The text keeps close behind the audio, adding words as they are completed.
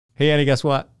Hey, Annie, guess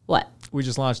what? What? We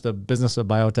just launched a Business of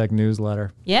Biotech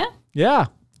newsletter. Yeah? Yeah.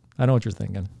 I know what you're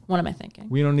thinking. What am I thinking?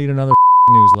 We don't need another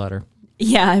newsletter.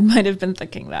 Yeah, I might have been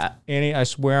thinking that. Annie, I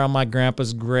swear on my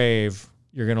grandpa's grave,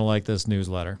 you're going to like this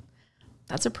newsletter.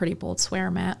 That's a pretty bold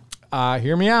swear, Matt.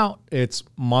 Hear me out. It's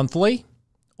monthly,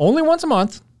 only once a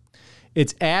month.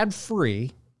 It's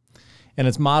ad-free, and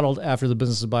it's modeled after the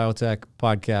Business of Biotech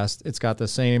podcast. It's got the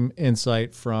same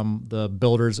insight from the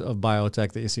builders of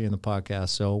biotech that you see in the podcast.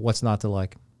 So what's not to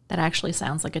like? That actually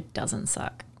sounds like it doesn't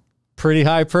suck. Pretty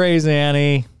high praise,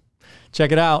 Annie.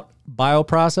 Check it out.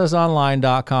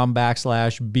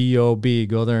 bioprocessonline.com/BOB.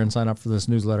 Go there and sign up for this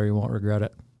newsletter. You won't regret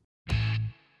it.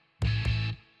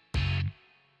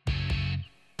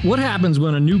 What happens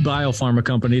when a new biopharma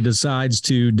company decides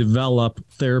to develop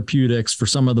therapeutics for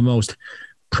some of the most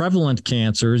prevalent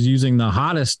cancers using the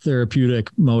hottest therapeutic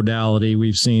modality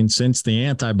we've seen since the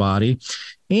antibody,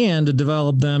 and to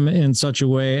develop them in such a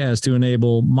way as to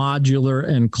enable modular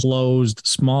and closed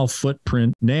small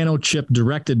footprint nanochip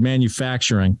directed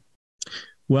manufacturing?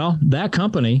 Well, that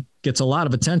company gets a lot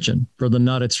of attention for the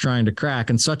nut it's trying to crack,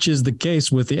 and such is the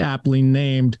case with the aptly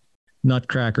named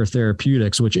Nutcracker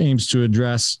Therapeutics, which aims to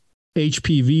address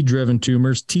HPV-driven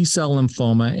tumors, T-cell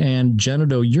lymphoma, and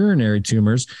genitourinary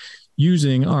tumors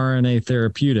using RNA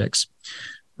therapeutics.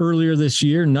 Earlier this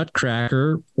year,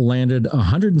 Nutcracker landed a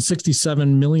 $167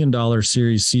 million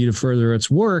Series C to further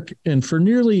its work. And for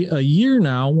nearly a year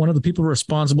now, one of the people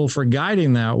responsible for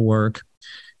guiding that work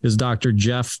is Dr.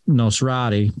 Geoff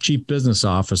Nosrati, Chief Business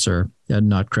Officer at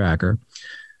Nutcracker.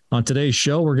 On today's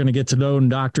show, we're going to get to know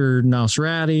Dr.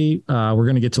 Nosrati. We're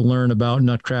going to get to learn about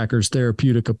Nutcracker's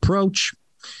therapeutic approach,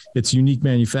 its unique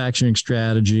manufacturing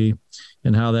strategy,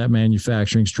 and how that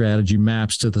manufacturing strategy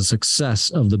maps to the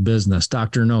success of the business.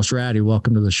 Dr. Nosrati,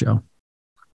 welcome to the show.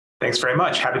 Thanks very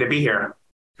much. Happy to be here.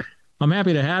 I'm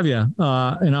happy to have you.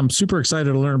 And I'm super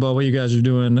excited to learn about what you guys are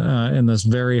doing in this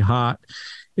very hot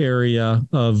area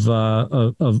of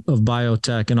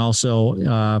biotech, and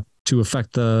also to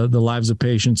affect the lives of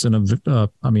patients and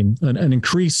an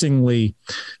increasingly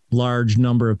large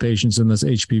number of patients in this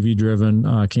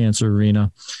HPV-driven cancer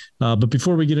arena. But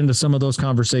before we get into some of those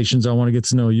conversations, I want to get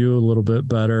to know you a little bit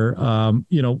better.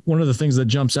 One of the things that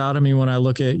jumps out at me when I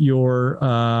look at your,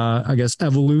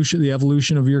 the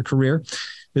evolution of your career,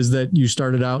 is that you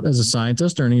started out as a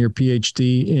scientist, earning your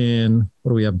Ph.D. in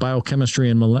biochemistry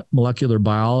and molecular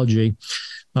biology.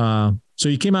 So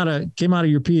you came out of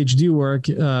your PhD work,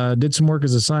 did some work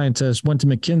as a scientist, went to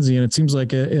McKinsey, and it seems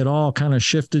like it all kind of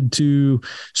shifted to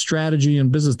strategy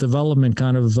and business development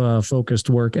kind of focused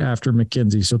work after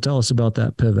McKinsey. So tell us about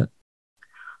that pivot.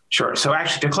 Sure. So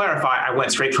actually, to clarify, I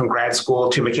went straight from grad school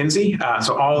to McKinsey.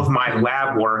 So all of my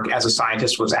lab work as a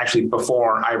scientist was actually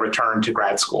before I returned to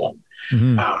grad school.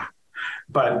 Mm-hmm.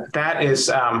 But that is,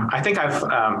 I think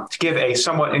to give a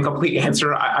somewhat incomplete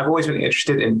answer, I've always been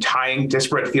interested in tying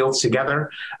disparate fields together.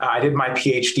 I did my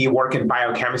PhD work in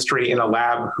biochemistry in a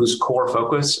lab whose core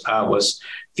focus was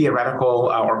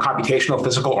theoretical or computational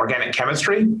physical organic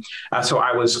chemistry. So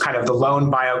I was kind of the lone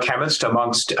biochemist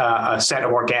amongst a set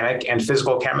of organic and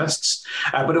physical chemists.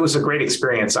 But it was a great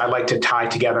experience. I like to tie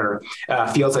together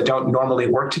fields that don't normally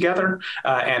work together.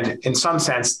 And in some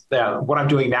sense, what I'm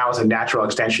doing now is a natural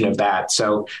extension of that.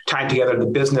 So tying together the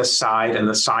business side and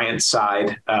the science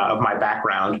side of my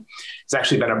background has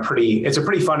actually been a pretty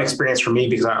fun experience for me,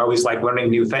 because I always like learning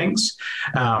new things.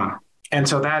 And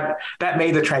so that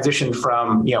made the transition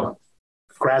from,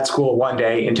 grad school one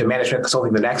day into management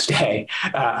consulting the next day,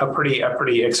 a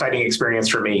pretty exciting experience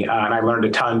for me. And I learned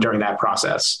a ton during that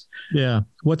process. Yeah.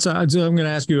 So I'm going to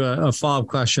ask you a follow-up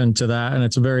question to that. And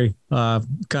it's a very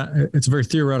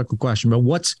theoretical question,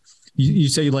 but you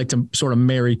say you like to sort of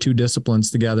marry two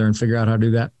disciplines together and figure out how to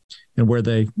do that, and where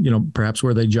they, perhaps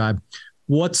where they jibe.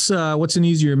 What's an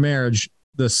easier marriage?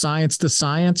 The science to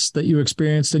science that you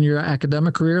experienced in your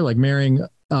academic career, like marrying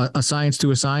a science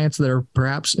to a science that are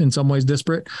perhaps in some ways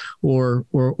disparate, or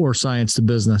science to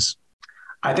business?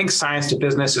 I think science to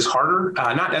business is harder,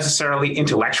 not necessarily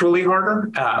intellectually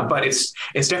harder, but it's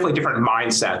definitely different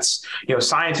mindsets.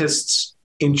 Scientists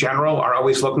in general are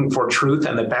always looking for truth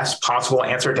and the best possible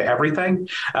answer to everything.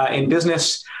 In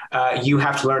business, you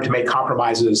have to learn to make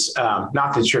compromises.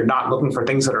 Not that you're not looking for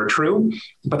things that are true,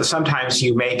 but that sometimes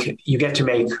you have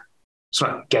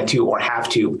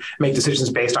to make decisions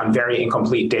based on very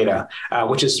incomplete data,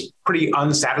 which is pretty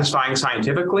unsatisfying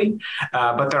scientifically.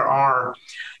 But there are,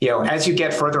 as you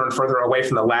get further and further away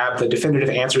from the lab, the definitive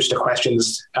answers to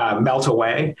questions melt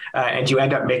away, and you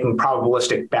end up making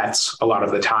probabilistic bets a lot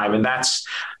of the time. And that's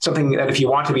something that if you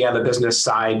want to be on the business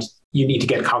side, you need to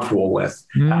get comfortable with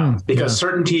because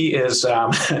certainty is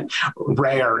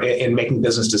rare in making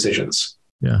business decisions.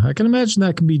 Yeah, I can imagine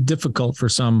that can be difficult for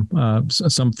some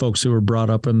folks who were brought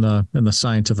up in the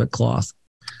scientific cloth.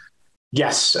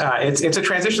 Yes, it's a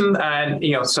transition, and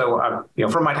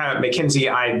from my time at McKinsey,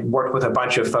 I worked with a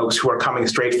bunch of folks who are coming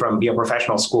straight from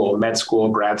professional school, med school,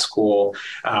 grad school,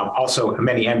 also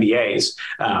many MBAs.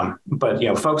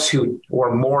 But folks who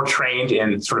were more trained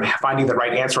in sort of finding the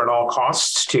right answer at all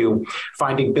costs to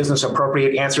finding business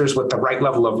appropriate answers with the right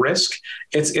level of risk.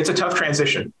 It's a tough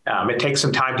transition. It takes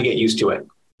some time to get used to it.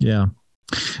 Yeah.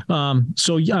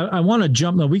 So I want to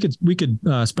jump. Now we could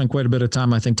spend quite a bit of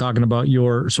time, I think, talking about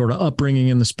your sort of upbringing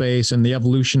in the space and the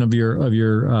evolution of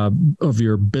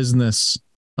your business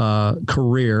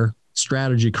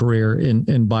strategy career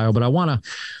in bio. But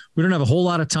we don't have a whole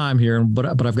lot of time here, but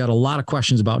I've got a lot of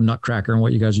questions about Nutcracker and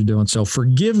what you guys are doing. So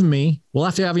forgive me. We'll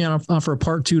have to have you on for a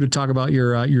part 2 to talk about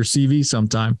your CV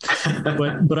sometime.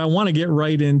 but I want to get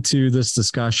right into this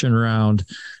discussion around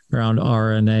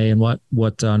RNA and what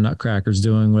Nutcracker's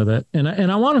doing with it. And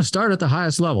I want to start at the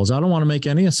highest levels. I don't want to make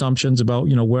any assumptions about,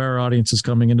 where our audience is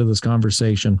coming into this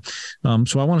conversation.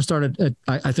 So I want to start at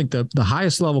I think the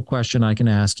highest level question I can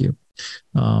ask you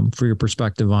for your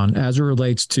perspective on as it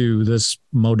relates to this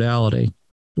modality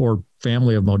or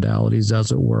family of modalities,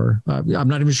 as it were. I'm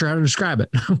not even sure how to describe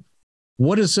it.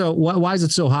 Why is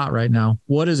it so hot right now?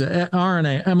 What is it?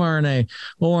 RNA, mRNA,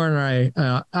 ORNA,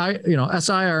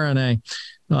 siRNA.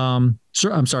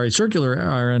 I'm sorry, circular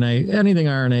RNA, anything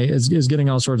RNA is getting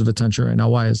all sorts of attention right now.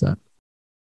 Why is that?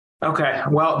 Okay,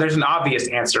 well, there's an obvious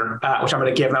answer, which I'm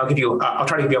going to give, and I'll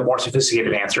try to give you a more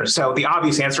sophisticated answer. So the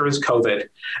obvious answer is COVID.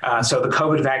 So the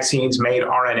COVID vaccines made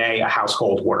RNA a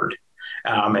household word.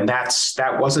 And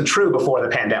that wasn't true before the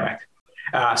pandemic.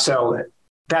 So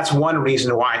that's one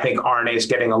reason why I think RNA is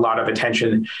getting a lot of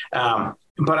attention.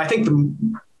 But I think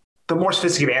the more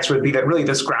sophisticated answer would be that really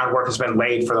this groundwork has been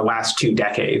laid for the last 2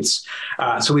 decades.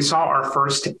 So we saw our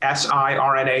first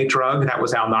siRNA drug, that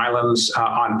was Alnylam's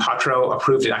Onpattro,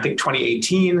 approved in, I think,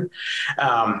 2018.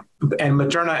 And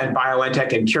Moderna and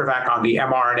BioNTech and CureVac on the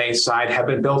mRNA side have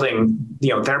been building,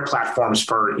 their platforms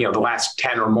for, the last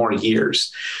 10 or more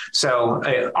years. So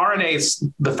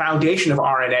the foundation of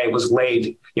RNA was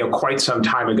laid, quite some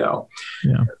time ago.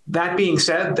 Yeah. That being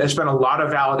said, there's been a lot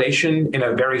of validation in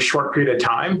a very short period of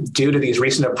time due to these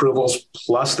recent approvals,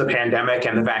 plus the pandemic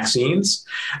and the vaccines.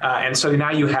 And so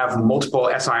now you have multiple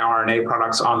siRNA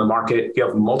products on the market. You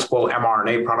have multiple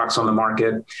mRNA products on the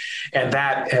market. And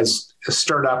that has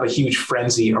stirred up a huge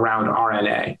frenzy around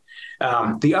RNA.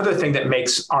 The other thing that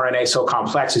makes RNA so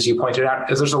complex, as you pointed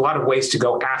out, is there's a lot of ways to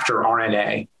go after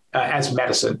RNA as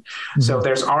medicine. Mm-hmm. So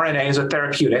there's RNA as a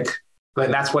therapeutic,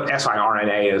 and that's what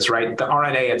siRNA is, right? The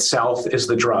RNA itself is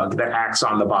the drug that acts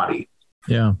on the body.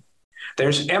 Yeah.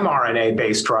 There's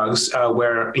mRNA-based drugs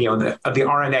where the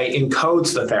RNA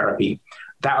encodes the therapy.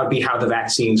 That would be how the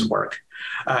vaccines work.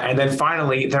 And then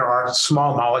finally, there are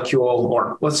small molecule,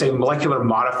 or let's say molecular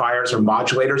modifiers or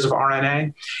modulators of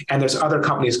RNA. And there's other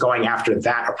companies going after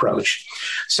that approach.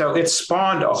 So it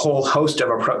spawned a whole host of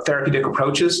therapeutic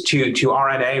approaches to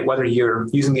RNA, whether you're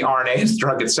using the RNA as the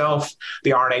drug itself,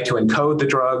 the RNA to encode the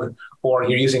drug, or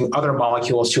you're using other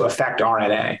molecules to affect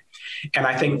RNA. And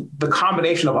I think the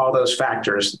combination of all those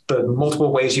factors, the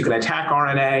multiple ways you can attack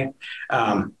RNA,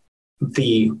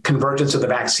 the convergence of the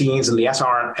vaccines and the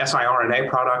siRNA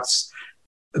products,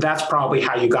 that's probably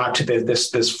how you got to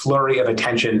this flurry of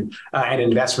attention and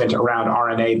investment around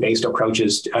RNA-based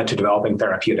approaches to developing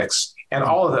therapeutics. And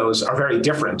all of those are very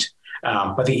different,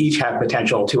 but they each have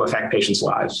potential to affect patients'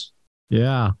 lives.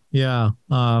 Yeah.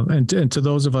 And to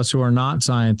those of us who are not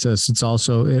scientists,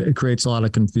 it creates a lot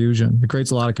of confusion. It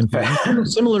creates a lot of confusion.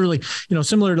 Similar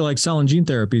to like cell and gene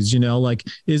therapies, like,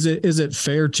 is it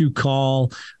fair to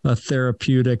call a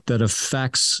therapeutic that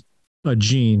affects a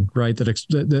gene, right?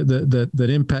 That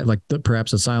impact, like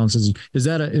perhaps it silences. Is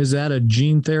that a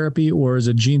gene therapy, or is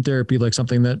a gene therapy like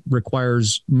something that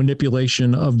requires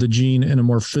manipulation of the gene in a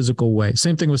more physical way?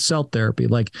 Same thing with cell therapy.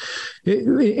 Like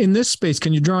in this space,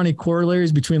 can you draw any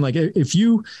corollaries between, like, if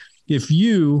you,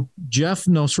 Geoff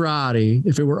Nosrati,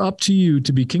 if it were up to you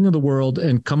to be king of the world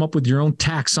and come up with your own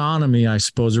taxonomy, I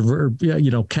suppose, or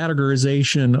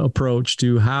categorization approach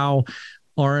to how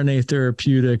RNA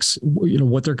therapeutics,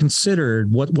 what they're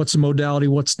considered, what's a modality,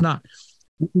 what's not.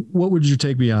 What would you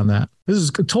take beyond that? This is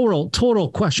a total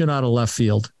question out of left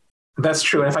field. That's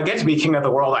true. And if I get to be king of the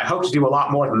world, I hope to do a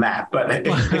lot more than that. But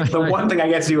the one thing I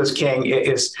get to do as king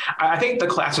is, I think the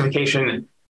classification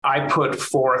I put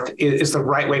forth is the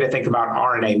right way to think about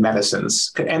RNA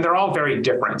medicines. And they're all very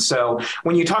different. So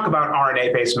when you talk about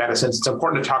RNA-based medicines, it's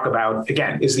important to talk about,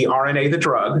 again, is the RNA the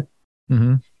drug?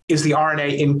 Mm-hmm. Is the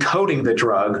RNA encoding the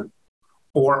drug?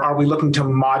 Or are we looking to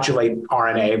modulate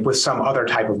RNA with some other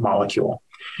type of molecule?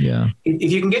 Yeah.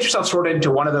 If you can get yourself sorted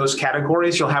into one of those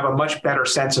categories, you'll have a much better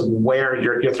sense of where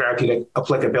your therapeutic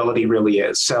applicability really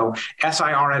is. So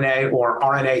siRNA or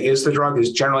RNA is the drug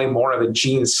is generally more of a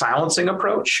gene silencing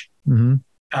approach. Mm-hmm.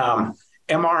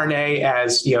 mRNA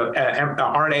as,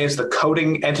 RNA is the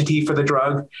coding entity for the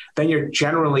drug. Then you're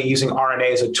generally using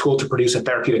RNA as a tool to produce a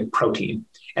therapeutic protein.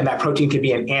 And that protein could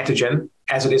be an antigen,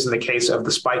 as it is in the case of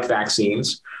the spike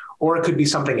vaccines, or it could be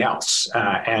something else.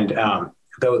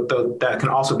 Though that can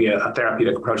also be a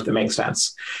therapeutic approach that makes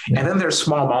sense. Yeah. And then there's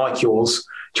small molecules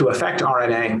to affect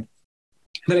RNA.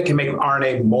 Then it can make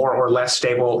RNA more or less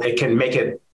stable. It can make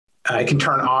it, it can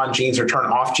turn on genes or turn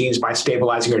off genes by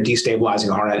stabilizing or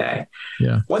destabilizing RNA.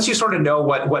 Yeah. Once you sort of know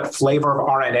what flavor of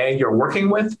RNA you're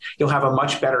working with, you'll have a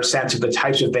much better sense of the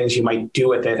types of things you might do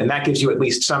with it. And that gives you at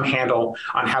least some handle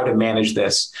on how to manage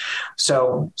this.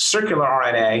 So circular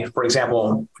RNA, for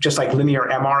example, just like linear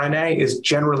mRNA, is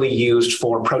generally used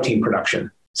for protein production.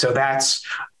 So that's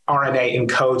RNA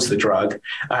encodes the drug.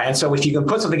 And so if you can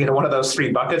put something into one of those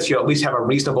three buckets, you'll at least have a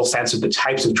reasonable sense of the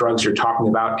types of drugs you're talking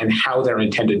about and how they're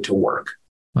intended to work.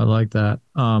 I like that.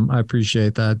 I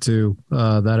appreciate that too,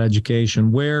 that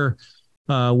education.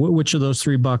 Which of those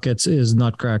three buckets is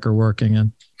Nutcracker working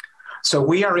in? So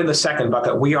we are in the second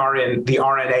bucket. We are in the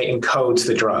RNA encodes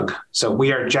the drug. So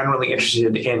we are generally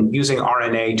interested in using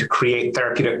RNA to create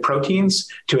therapeutic proteins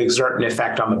to exert an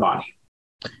effect on the body.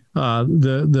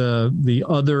 The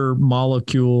other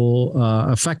molecule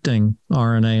affecting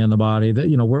RNA in the body that,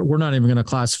 we're not even going to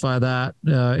classify that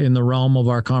in the realm of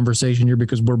our conversation here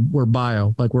because we're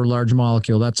bio, like we're large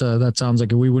molecule. That sounds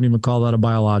like we wouldn't even call that a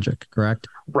biologic, correct?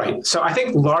 Right. So I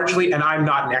think largely, and I'm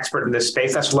not an expert in this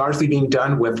space, that's largely being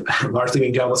done with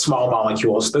small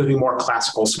molecules. Those would be more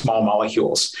classical small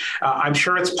molecules. I'm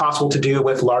sure it's possible to do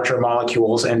with larger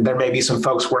molecules, and there may be some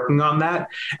folks working on that.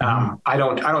 I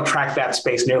don't track that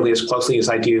space nearly as closely as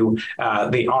I do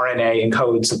the RNA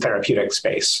encodes the therapeutic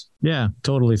space. Yeah,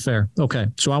 totally fair. Okay.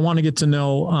 So I want to get to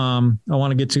know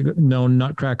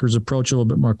Nutcracker's approach a little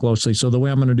bit more closely. So the way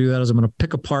I'm going to do that is I'm going to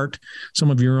pick apart some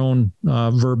of your own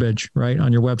verbiage, right,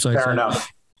 on your website. Fair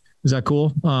enough. Is that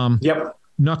cool? Yep.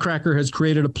 Nutcracker has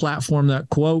created a platform that,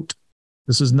 quote,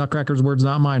 this is Nutcracker's words,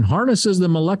 not mine, harnesses the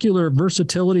molecular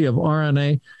versatility of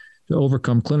RNA to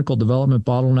overcome clinical development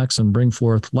bottlenecks and bring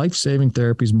forth life-saving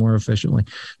therapies more efficiently.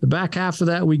 The back half of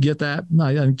that, we get that.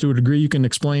 I think to a degree you can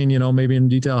explain, maybe in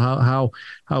detail how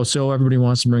so everybody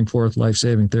wants to bring forth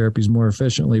life-saving therapies more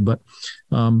efficiently. But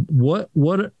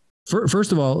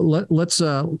first of all, let's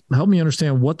help me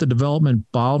understand what the development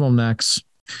bottlenecks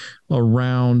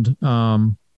around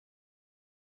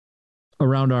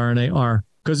RNA are.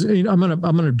 Because I'm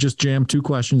gonna just jam two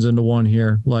questions into one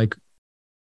here, like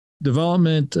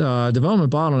development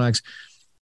bottlenecks.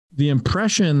 The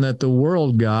impression that the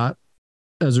world got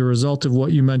as a result of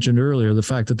what you mentioned earlier, the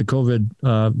fact that the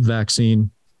COVID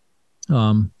vaccine,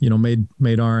 made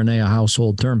RNA a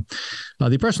household term.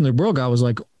 The impression the world got was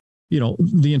like,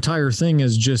 the entire thing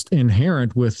is just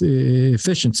inherent with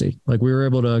efficiency. Like we were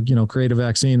able to, create a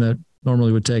vaccine that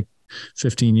normally would take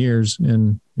 15 years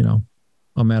in,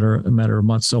 a matter of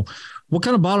months. So what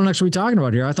kind of bottlenecks are we talking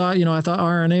about here? I thought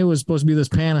RNA was supposed to be this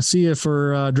panacea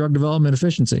for drug development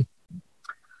efficiency.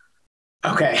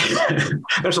 Okay.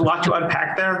 There's a lot to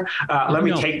unpack there. Let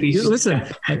me take these. Listen,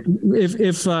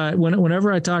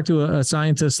 whenever I talk to a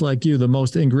scientist like you, the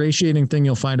most ingratiating thing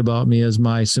you'll find about me is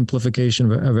my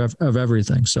simplification of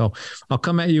everything. So I'll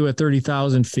come at you at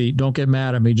 30,000 feet. Don't get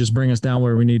mad at me. Just bring us down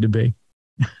where we need to be.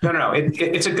 No.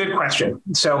 It's a good question.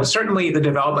 So certainly the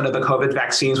development of the COVID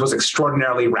vaccines was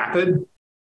extraordinarily rapid.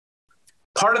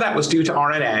 Part of that was due to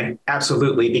RNA,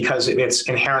 absolutely, because of its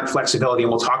inherent flexibility, and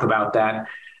we'll talk about that.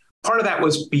 Part of that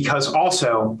was because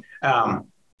also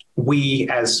we,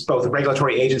 as both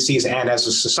regulatory agencies and as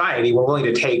a society, were willing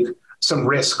to take some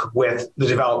risk with the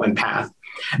development path.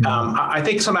 I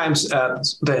think sometimes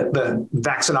the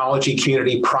vaccinology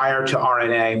community prior to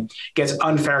RNA gets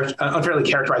unfairly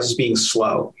characterized as being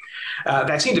slow.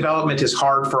 Vaccine development is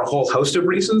hard for a whole host of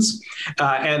reasons.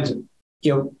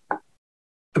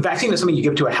 A vaccine is something you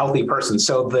give to a healthy person.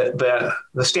 So the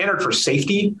standard for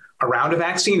safety around a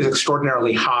vaccine is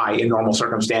extraordinarily high in normal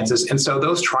circumstances. And so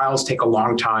those trials take a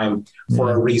long time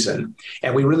for a reason.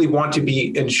 And we really want to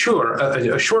be assured of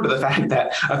the fact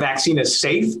that a vaccine is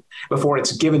safe before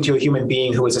it's given to a human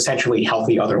being who is essentially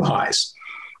healthy otherwise.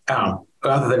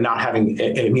 other than not having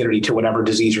immunity to whatever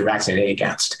disease you're vaccinating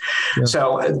against. Yeah.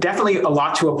 So definitely a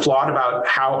lot to applaud about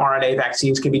how RNA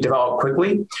vaccines can be developed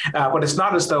quickly, but it's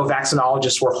not as though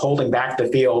vaccinologists were holding back the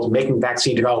field, making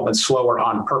vaccine development slower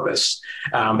on purpose.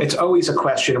 It's always a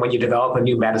question when you develop a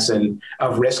new medicine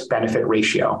of risk-benefit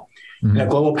ratio. Mm-hmm. In a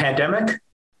global pandemic,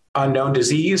 unknown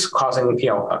disease causing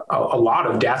a lot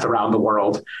of death around the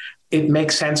world, it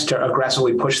makes sense to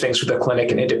aggressively push things through the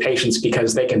clinic and into patients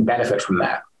because they can benefit from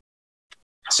that.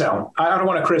 So I don't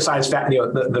want to criticize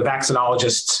the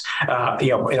vaccinologists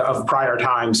of prior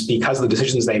times because of the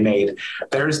decisions they made.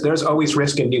 There's always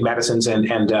risk in new medicines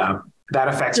and that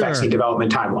affects vaccine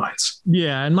development timelines.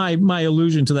 Yeah, and my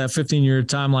allusion to that 15-year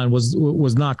timeline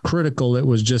was not critical. It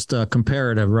was just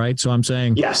comparative, right? So I'm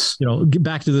saying, yes, get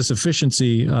back to this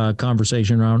efficiency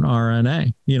conversation around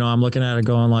RNA. I'm looking at it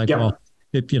going like, yep. Well,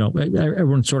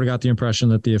 everyone sort of got the impression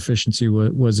that the efficiency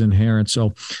was inherent.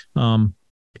 So.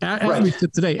 As we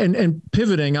sit today and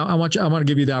pivoting, I want to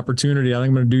give you the opportunity. I think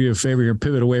I'm going to do you a favor here,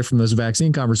 pivot away from this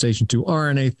vaccine conversation to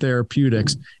RNA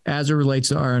therapeutics. As it relates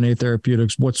to RNA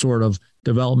therapeutics, what sort of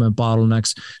development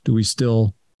bottlenecks do we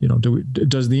still,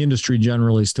 does the industry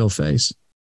generally still face?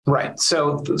 Right.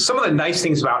 So some of the nice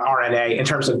things about RNA in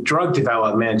terms of drug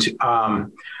development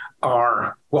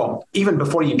are, well, even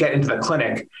before you get into the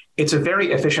clinic, it's a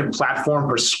very efficient platform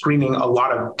for screening a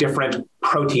lot of different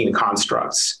protein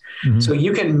constructs. Mm-hmm. So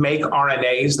you can make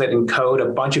RNAs that encode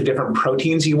a bunch of different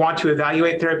proteins you want to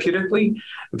evaluate therapeutically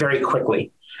very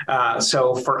quickly.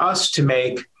 So for us to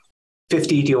make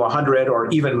 50 to 100 or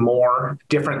even more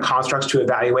different constructs to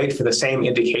evaluate for the same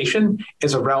indication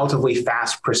is a relatively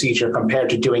fast procedure compared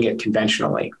to doing it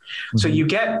conventionally. Mm-hmm. So you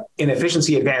get an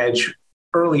efficiency advantage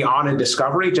early on in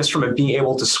discovery, just from it being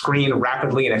able to screen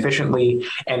rapidly and efficiently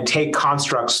and take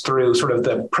constructs through sort of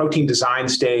the protein design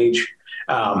stage,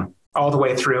 all the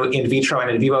way through in vitro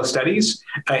and in vivo studies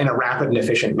in a rapid and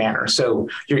efficient manner. So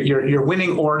you're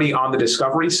winning already on the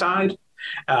discovery side.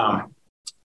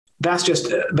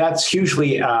 That's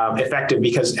hugely effective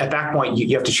because at that point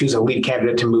you have to choose a lead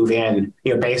candidate to move in,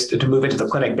 to move into the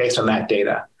clinic based on that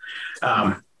data.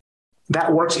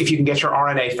 That works if you can get your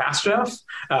RNA fast enough.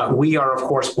 We are, of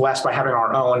course, blessed by having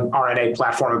our own RNA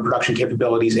platform and production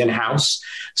capabilities in-house.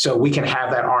 So we can have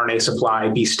that RNA supply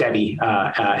be steady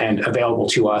and available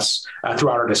to us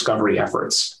throughout our discovery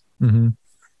efforts. Mm-hmm.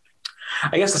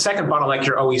 I guess the second bottleneck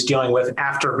you're always dealing with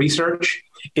after research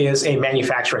is a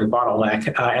manufacturing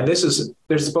bottleneck. And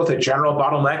there's both a general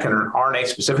bottleneck and an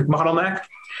RNA-specific bottleneck.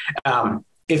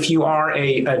 If you are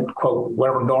a quote,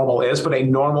 whatever normal is, but a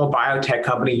normal biotech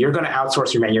company, you're going to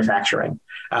outsource your manufacturing.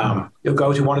 You'll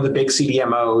go to one of the big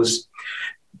CDMOs.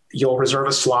 You'll reserve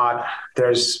a slot.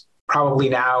 There's probably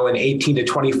now an 18 to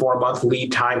 24 month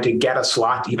lead time to get a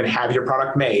slot to even have your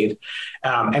product made.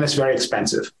 And it's very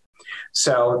expensive.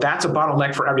 So that's a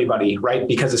bottleneck for everybody, right?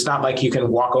 Because it's not like you can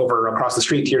walk over across the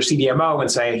street to your CDMO and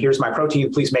say, here's my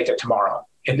protein, please make it tomorrow.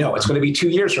 And no, it's going to be 2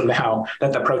 years from now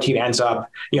that the protein ends up,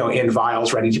 in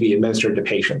vials ready to be administered to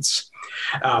patients.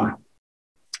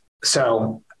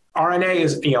 So RNA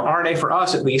is, RNA for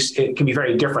us, at least, it can be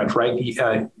very different, right?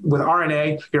 With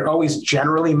RNA, you're always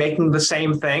generally making the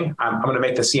same thing. I'm going to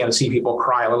make the CMC people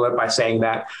cry a little bit by saying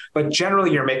that, but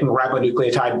generally you're making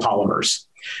ribonucleotide polymers.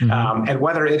 Mm-hmm. And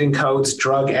whether it encodes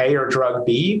drug A or drug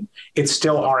B, it's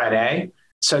still RNA.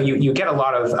 So you get a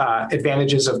lot of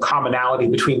advantages of commonality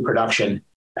between production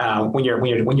when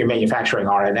you're manufacturing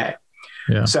RNA.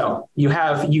 Yeah. So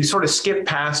you sort of skip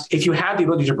past, if you have the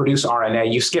ability to produce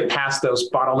RNA, you skip past those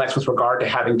bottlenecks with regard to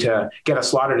having to get a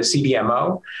slot at a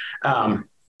CDMO.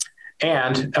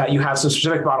 And you have some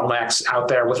specific bottlenecks out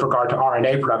there with regard to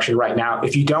RNA production right now.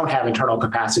 If you don't have internal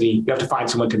capacity, you have to find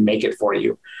someone to make it for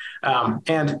you.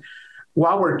 And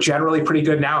while we're generally pretty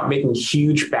good now at making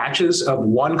huge batches of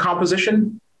one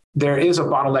composition, there is a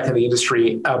bottleneck in the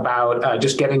industry about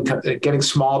just getting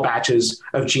small batches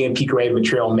of GMP grade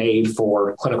material made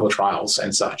for clinical trials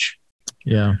and such.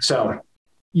 Yeah. So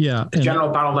yeah, general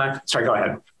bottleneck. Sorry, go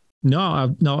ahead. No,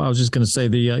 I was just going to say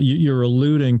you're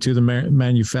alluding to the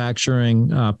manufacturing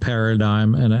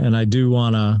paradigm, and I do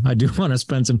want to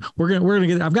spend some. We're gonna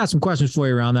get. I've got some questions for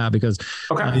you around that because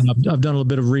I've done a little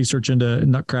bit of research into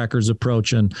Nutcracker's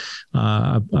approach, and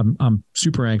I'm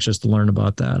super anxious to learn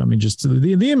about that. I mean, just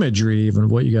the imagery, even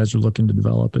of what you guys are looking to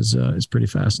develop, is pretty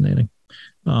fascinating.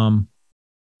 But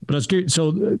it's good.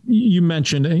 So you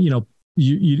mentioned, I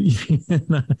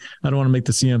don't want to make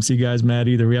the CMC guys mad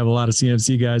either. We have a lot of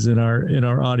CMC guys in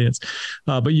our audience,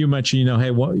 but you mentioned, hey,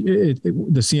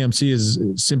 the CMC is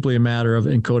simply a matter of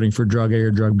encoding for drug A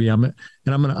or drug B. I'm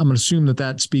gonna assume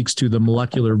that speaks to the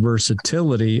molecular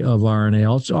versatility of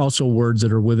RNA. Also words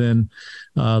that are within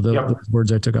the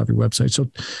words I took off your website.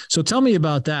 So tell me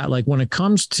about that. Like when it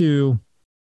comes to,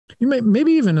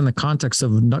 maybe even in the context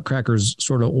of Nutcracker's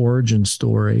sort of origin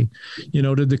story,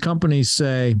 did the company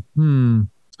say, we've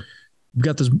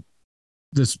got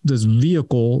this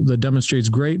vehicle that demonstrates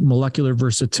great molecular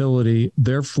versatility,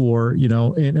 therefore,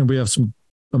 and we have some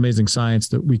amazing science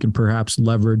that we can perhaps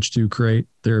leverage to create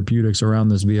therapeutics around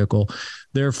this vehicle.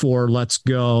 Therefore, let's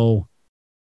go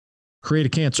create a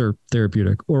cancer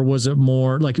therapeutic? Or was it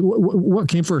more like what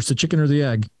came first, the chicken or the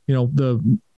egg?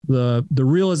 The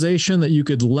realization that you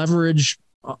could leverage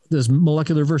this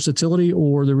molecular versatility,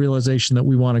 or the realization that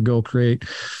we want to go create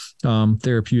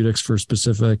therapeutics for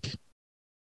specific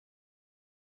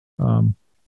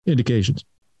indications?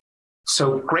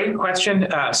 So great question.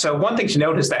 So one thing to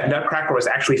note is that Nutcracker was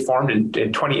actually formed in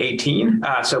 2018.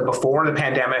 So before the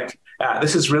pandemic,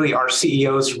 this is really our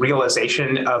CEO's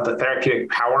realization of the therapeutic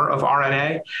power of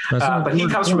RNA. But he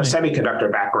comes from a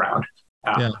semiconductor background.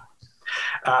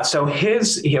 So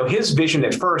his vision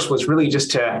at first was really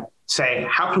just to say,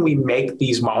 how can we make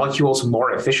these molecules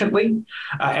more efficiently?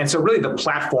 And so really the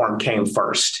platform came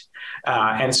first.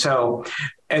 And so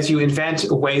as you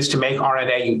invent ways to make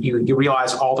RNA, you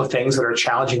realize all the things that are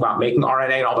challenging about making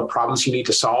RNA and all the problems you need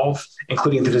to solve,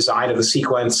 including the design of the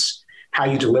sequence, how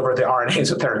you deliver the RNA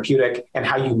as a therapeutic, and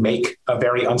how you make a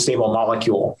very unstable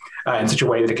molecule in such a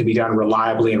way that it can be done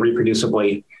reliably and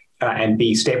reproducibly and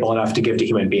be stable enough to give to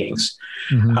human beings.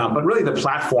 Mm-hmm. But really the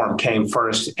platform came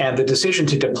first, and the decision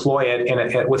to deploy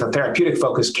it with a therapeutic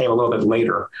focus came a little bit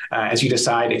later. As you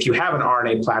decide, if you have an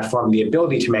RNA platform, the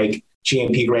ability to make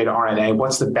GMP grade RNA,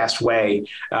 what's the best way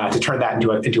to turn that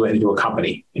into a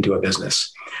company, into a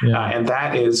business? Yeah. And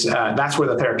that's where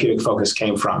the therapeutic focus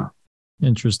came from.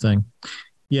 Interesting.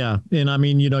 Yeah. And I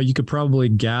mean, you could probably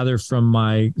gather from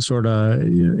my sort of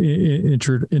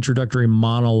introductory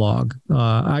monologue,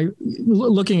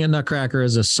 looking at Nutcracker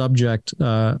as a subject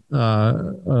of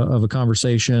a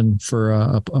conversation for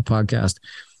a podcast,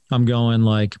 I'm going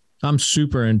like, I'm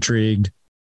super intrigued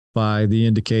by the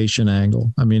indication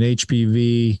angle. I mean,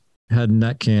 HPV head and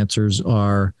neck cancers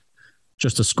are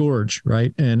just a scourge,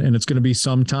 right? And it's going to be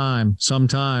some time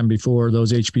before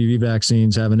those HPV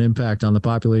vaccines have an impact on the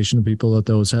population of people that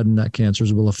those head and neck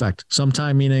cancers will affect.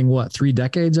 Sometime meaning what, 3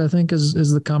 decades, I think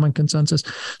is the common consensus.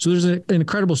 So there's an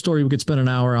incredible story we could spend an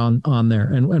hour on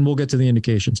there, and we'll get to the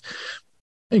indications.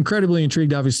 Incredibly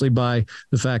intrigued, obviously, by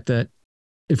the fact that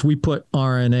if we put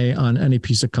RNA on any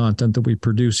piece of content that we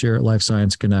produce here at Life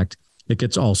Science Connect, it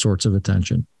gets all sorts of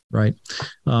attention. Right.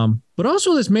 But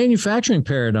also this manufacturing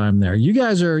paradigm there. You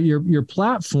guys are your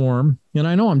platform. And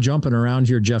I know I'm jumping around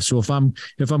here, Geoff. So if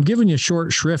I'm giving you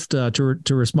short shrift to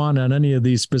respond on any of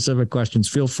these specific questions,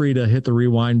 feel free to hit the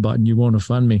rewind button. You won't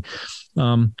offend me.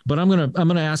 But I'm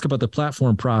gonna ask about the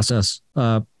platform process.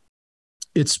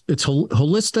 It's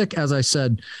holistic, as I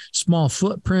said, small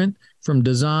footprint from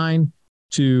design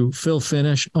to fill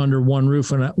finish under one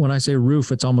roof. And when I say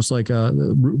roof, it's almost like a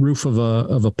roof of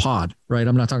a pod, right?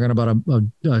 I'm not talking about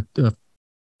a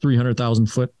 300,000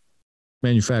 foot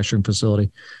manufacturing facility.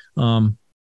 I'm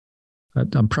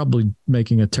probably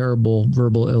making a terrible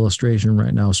verbal illustration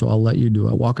right now, so I'll let you do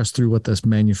it. Walk us through what this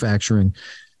manufacturing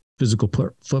physical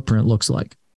footprint looks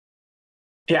like.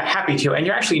 Yeah, happy to. And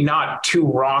you're actually not too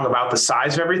wrong about the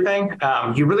size of everything.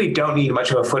 You really don't need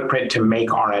much of a footprint to make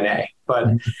RNA, but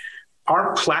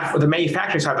our platform, the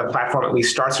manufacturing side of the platform, at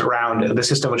least starts around the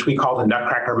system, which we call the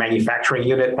Nutcracker Manufacturing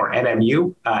Unit, or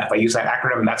NMU. If I use that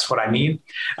acronym, that's what I mean.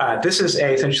 This is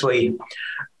essentially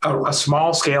a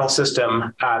small scale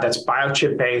system that's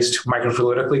biochip based,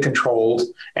 microfluidically controlled,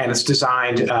 and it's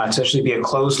designed to essentially be a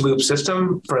closed loop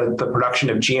system for the production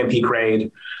of GMP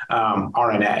grade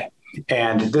RNA.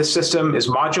 And this system is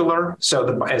modular, so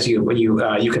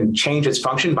you can change its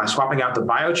function by swapping out the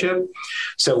biochip.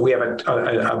 So we have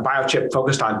a biochip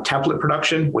focused on template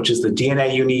production, which is the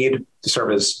DNA you need to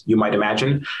serve as, you might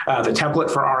imagine, the template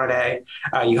for RNA.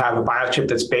 You have a biochip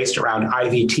that's based around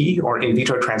IVT, or in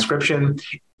vitro transcription,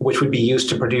 which would be used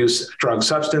to produce drug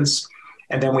substance.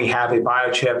 And then we have a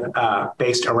biochip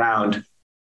based around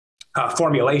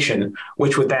formulation,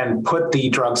 which would then put the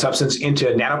drug substance into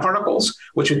nanoparticles,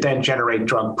 which would then generate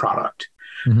drug product.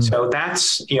 Mm-hmm. So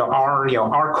that's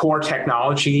our core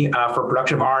technology for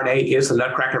production of RNA is the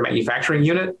Nutcracker Manufacturing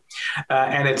Unit,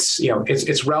 and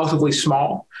it's relatively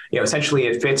small. Essentially,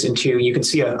 it fits into, you can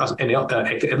see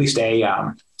at least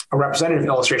a a representative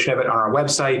illustration of it on our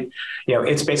website.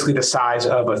 It's basically the size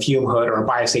of a fume hood or a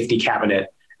biosafety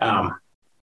cabinet.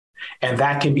 And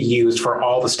that can be used for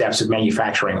all the steps of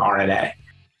manufacturing RNA.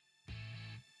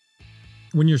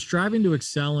 When you're striving to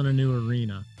excel in a new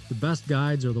arena, the best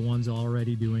guides are the ones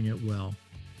already doing it well.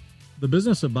 The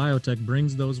Business of Biotech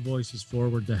brings those voices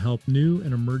forward to help new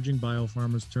and emerging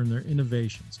biopharmas turn their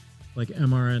innovations, like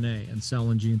mRNA and cell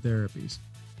and gene therapies,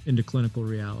 into clinical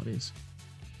realities.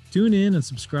 Tune in and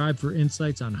subscribe for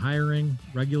insights on hiring,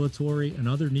 regulatory, and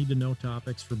other need-to-know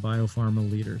topics for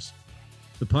biopharma leaders.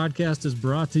 The podcast is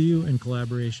brought to you in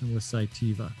collaboration with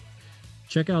Cytiva.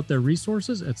 Check out their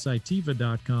resources at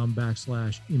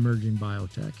cytiva.com/emerging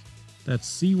biotech. That's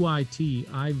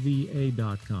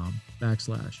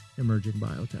CYTIVA.com/emerging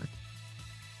biotech.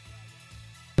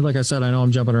 Like I said, I know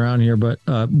I'm jumping around here, but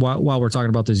while we're talking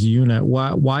about this unit,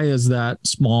 why is that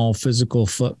small physical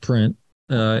footprint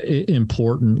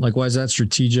important? Like, why is that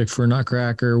strategic for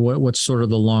Nutcracker? What's sort of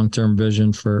the long-term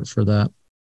vision for that?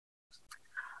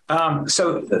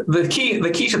 So the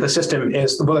key to the system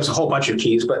is, well, there's a whole bunch of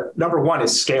keys, but number one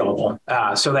is scalable,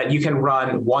 so that you can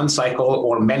run one cycle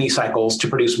or many cycles to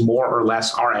produce more or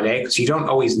less RNA, because you don't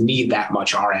always need that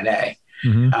much RNA.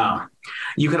 Mm-hmm.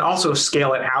 You can also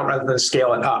scale it out rather than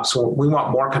scale it up. So when we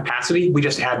want more capacity, we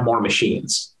just add more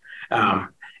machines.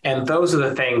 And those are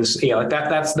the things,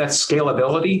 that's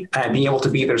scalability, and being able to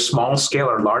be either small scale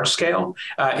or large scale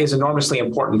is enormously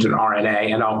important in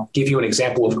RNA. And I'll give you an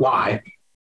example of why.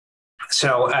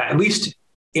 So at least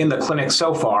in the clinic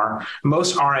so far,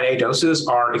 most RNA doses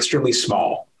are extremely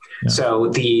small. Yeah. So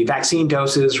the vaccine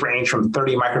doses range from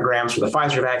 30 micrograms for the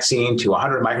Pfizer vaccine to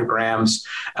 100 micrograms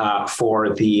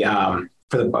for the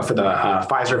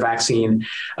Pfizer vaccine.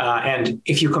 And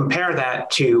if you compare that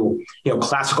to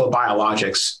classical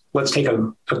biologics, let's take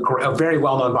a very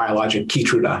well-known biologic,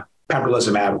 Keytruda,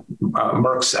 pembrolizumab,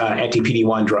 Merck's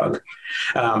anti-PD-1 drug.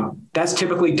 That's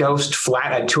typically dosed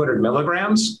flat at 200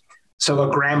 milligrams. So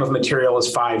a gram of material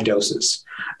is 5 doses.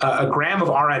 A gram of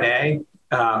RNA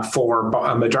for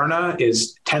Moderna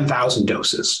is 10,000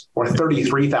 doses, or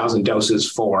 33,000 doses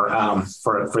for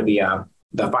the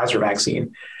Pfizer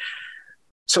vaccine.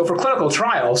 So for clinical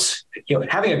trials,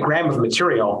 having a gram of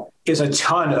material is a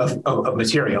ton of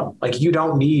material. Like, you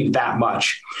don't need that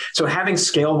much. So having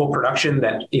scalable production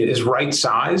that is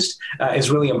right-sized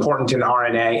is really important in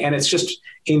RNA. And it's just,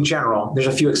 in general, there's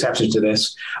a few exceptions to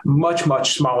this, much,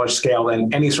 much smaller scale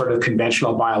than any sort of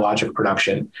conventional biologic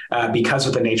production because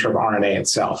of the nature of RNA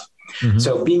itself. Mm-hmm.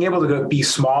 So being able to be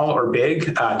small or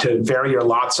big, to vary your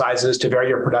lot sizes, to vary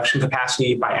your production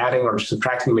capacity by adding or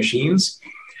subtracting machines,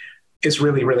 is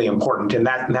really, really important. And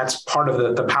that's part of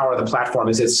the power of the platform,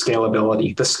 is its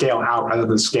scalability, the scale out rather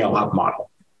than scale up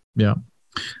model. Yeah.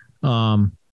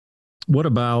 What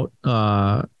about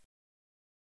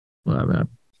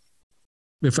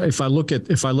if I look at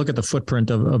the footprint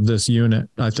of this unit,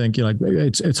 I think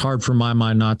it's hard for my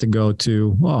mind not to go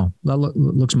to, oh, that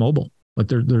looks mobile. Like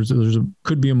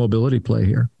could be a mobility play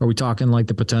here. Are we talking like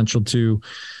the potential to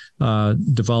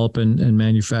develop and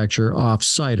manufacture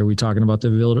off-site? Are we talking about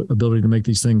the ability to make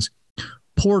these things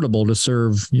portable to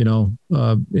serve,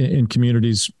 in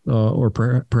communities or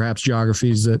perhaps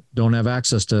geographies that don't have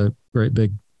access to great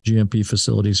big GMP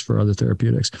facilities for other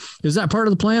therapeutics? Is that part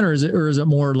of the plan, or is it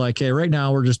more like, hey, right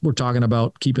now we're talking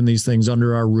about keeping these things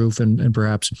under our roof and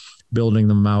perhaps building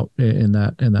them out in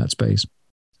that space?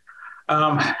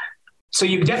 So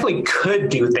you definitely could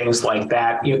do things like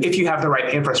that, if you have the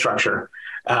right infrastructure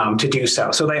to do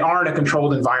so. So they are in a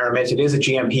controlled environment. It is a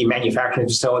GMP manufacturing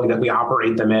facility that we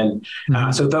operate them in.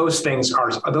 Mm-hmm. So those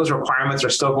requirements are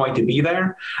still going to be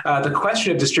there. The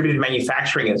question of distributed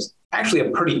manufacturing is actually a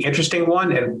pretty interesting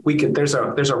one, and there's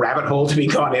a rabbit hole to be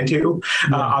gone into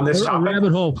on this topic. A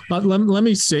rabbit hole. Let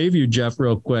me save you, Geoff,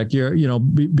 real quick.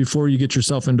 Before you get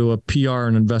yourself into a PR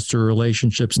and investor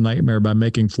relationships nightmare by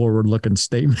making forward-looking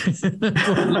statements,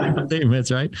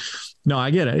 right? No,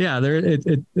 I get it. Yeah,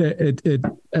 it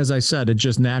as I said, it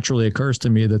just naturally occurs to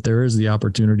me that there is the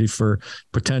opportunity for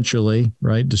potentially,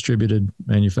 right, distributed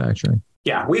manufacturing.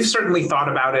 Yeah, we've certainly thought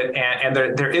about it, and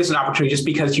there is an opportunity, just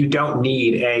because you don't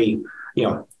need a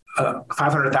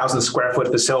 500,000 square foot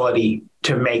facility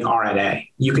to make RNA.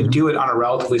 You can do it on a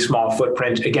relatively small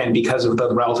footprint, again, because of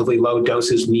the relatively low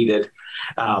doses needed.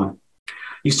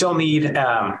 You still need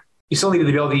the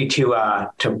ability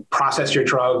to process your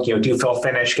drug, do fill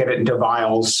finish, get it into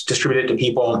vials, distribute it to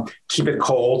people, keep it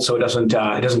cold so it doesn't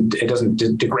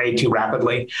degrade too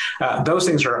rapidly. Those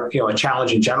things are a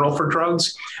challenge in general for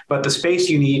drugs, but the space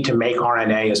you need to make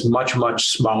RNA is much, much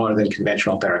smaller than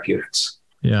conventional therapeutics.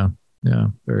 Yeah,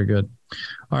 very good.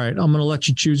 All right. I'm going to let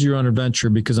you choose your own adventure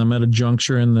because I'm at a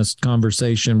juncture in this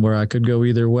conversation where I could go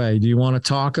either way. Do you want to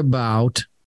talk about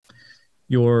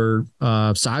your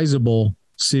sizable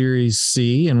Series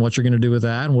C and what you're going to do with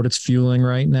that and what it's fueling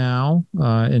right now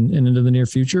and into the near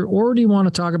future? Or do you want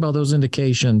to talk about those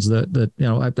indications that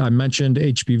I mentioned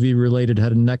HPV related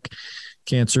head and neck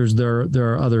cancers? There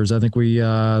are others. I think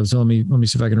so let me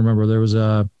see if I can remember. There was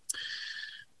I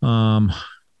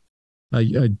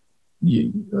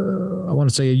want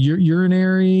to say a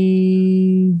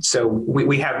urinary. So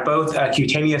we have both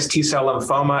cutaneous T-cell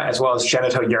lymphoma as well as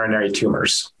genitourinary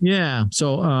tumors. Yeah.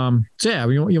 So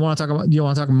you want to talk about? Do you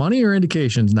want to talk money or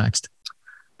indications next?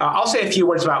 I'll say a few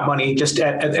words about money, just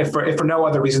if for no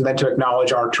other reason than to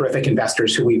acknowledge our terrific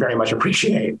investors who we very much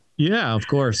appreciate. Yeah, of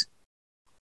course.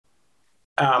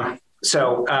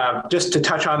 So just to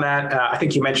touch on that, I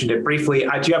think you mentioned it briefly.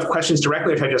 Do you have questions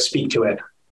directly, or should I just speak to it?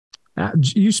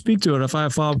 You speak to it. If I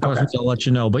have follow-up questions, I'll let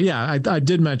you know. But yeah, I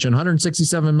did mention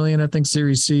 167 million, I think,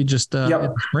 Series C, just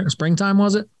springtime,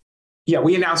 was it? Yeah,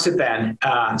 we announced it then.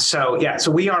 So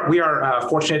we are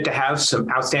fortunate to have some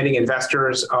outstanding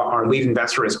investors. Our lead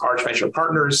investor is Arch Venture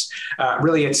Partners.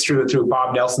 Really, it's through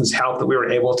Bob Nelson's help that we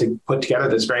were able to put together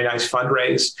this very nice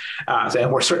fundraise.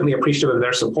 And we're certainly appreciative of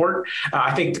their support.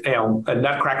 I think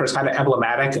Nutcracker is kind of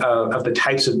emblematic of the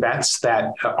types of bets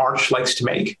that Arch likes to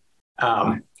make.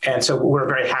 And so we're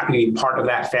very happy to be part of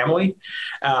that family.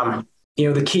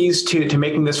 The keys to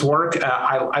making this work,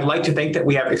 I like to think that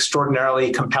we have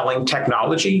extraordinarily compelling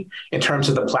technology in terms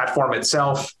of the platform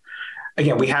itself.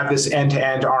 Again, we have this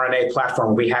end-to-end RNA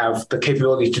platform. We have the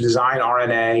capability to design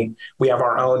RNA. We have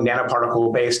our own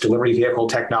nanoparticle-based delivery vehicle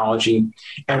technology,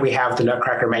 and we have the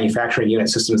Nutcracker manufacturing unit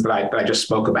systems that I just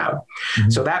spoke about. Mm-hmm.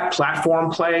 So that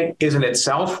platform play is in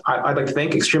itself, I'd like to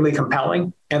think, extremely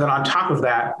compelling. And then on top of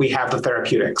that, we have the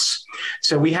therapeutics.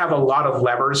 So we have a lot of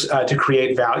levers to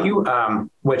create value,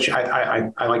 which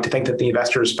I like to think that the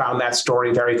investors found that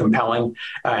story very compelling.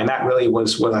 And that really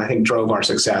was what I think drove our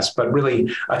success, but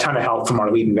really a ton of help from our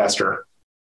lead investor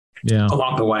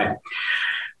along the way.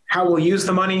 How we'll use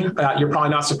the money, you're probably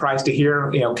not surprised to hear,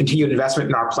 continued investment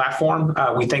in our platform.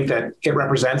 We think that it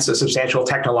represents a substantial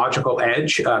technological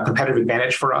edge, competitive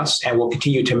advantage for us, and we'll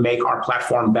continue to make our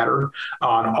platform better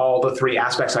on all the three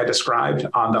aspects I described,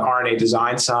 on the RNA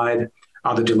design side,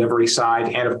 on the delivery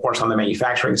side, and of course on the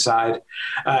manufacturing side.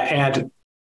 And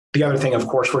the other thing, of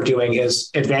course, we're doing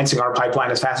is advancing our pipeline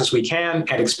as fast as we can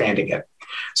and expanding it.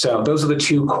 So those are the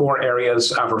two core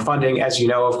areas for funding. As you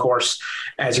know, of course,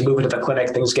 as you move into the clinic,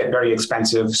 things get very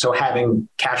expensive. So having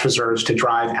cash reserves to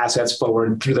drive assets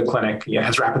forward through the clinic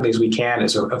as rapidly as we can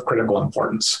is of critical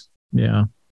importance. Yeah.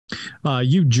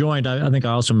 You joined, I think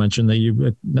I also mentioned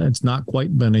that it's not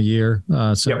quite been a year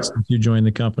since you joined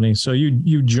the company. So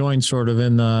you joined sort of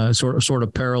in the sort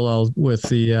of parallel with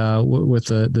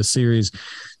the Series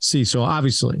C. So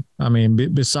obviously, I mean,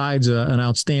 besides an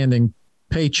outstanding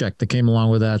paycheck that came along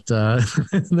with that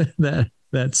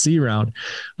C round,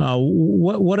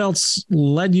 what else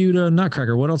led you to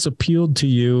Nutcracker? What else appealed to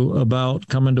you about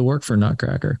coming to work for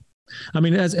Nutcracker? I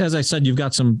mean, as I said, you've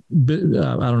got some, I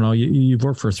don't know, you've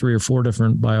worked for 3 or 4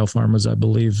 different biopharmas, I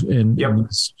believe, in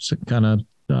kind of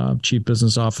chief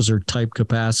business officer type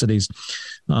capacities,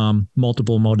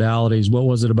 multiple modalities. What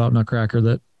was it about Nutcracker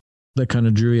that kind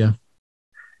of drew you?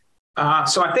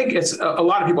 So I think it's a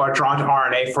lot of people are drawn to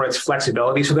RNA for its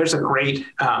flexibility. So there's a great,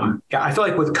 I feel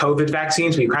like with COVID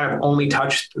vaccines, we kind of only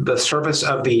touched the surface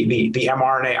of the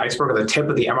mRNA iceberg, or the tip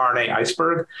of the mRNA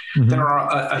iceberg. Mm-hmm. There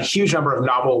are a huge number of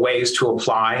novel ways to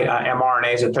apply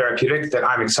mRNA as a therapeutic that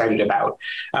I'm excited about.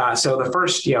 So the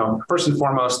first and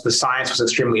foremost, the science was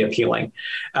extremely appealing.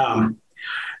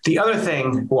 The other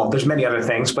thing, well, there's many other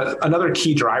things, but another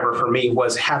key driver for me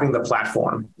was having the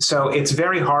platform. So it's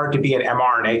very hard to be an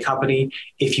mRNA company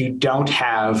if you don't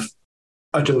have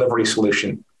a delivery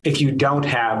solution, if you don't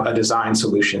have a design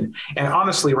solution. And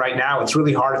honestly, right now, it's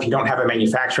really hard if you don't have a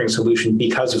manufacturing solution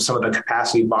because of some of the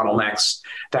capacity bottlenecks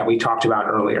that we talked about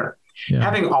earlier. Yeah.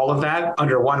 Having all of that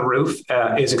under one roof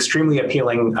is extremely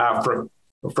appealing for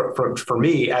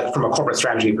me from a corporate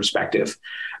strategy perspective.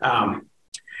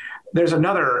 There's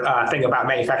another thing about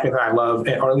manufacturing that I love,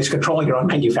 or at least controlling your own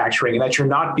manufacturing, and that you're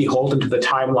not beholden to the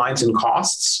timelines and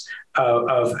costs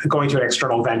of going to an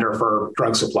external vendor for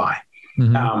drug supply.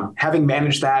 Mm-hmm. Having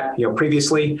managed that,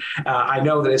 previously, I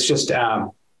know that it's just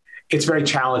it's very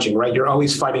challenging, right? You're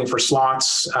always fighting for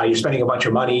slots. You're spending a bunch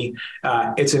of money.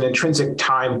 It's an intrinsic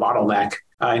time bottleneck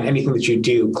in anything that you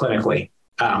do clinically.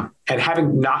 And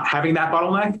not having that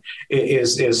bottleneck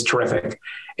is terrific.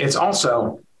 It's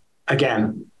also,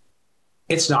 again,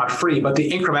 it's not free, but the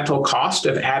incremental cost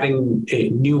of adding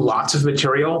new lots of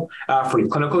material for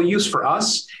clinical use for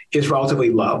us is relatively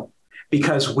low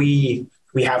because we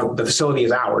have the facility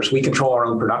is ours. We control our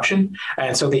own production.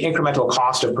 And so the incremental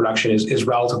cost of production is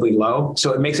relatively low.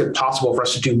 So it makes it possible for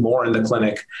us to do more in the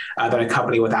clinic than a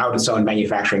company without its own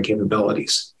manufacturing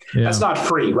capabilities. Yeah. That's not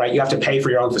free, right? You have to pay for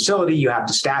your own facility. You have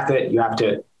to staff it. You have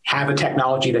to have a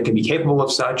technology that can be capable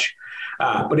of such.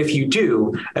 But if you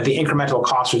do, the incremental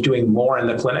cost of doing more in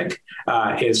the clinic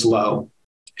is low.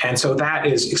 And so that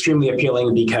is extremely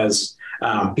appealing because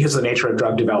of the nature of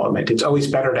drug development. It's always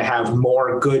better to have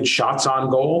more good shots on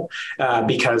goal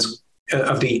because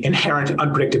of the inherent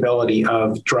unpredictability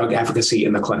of drug efficacy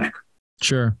in the clinic.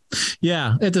 Sure.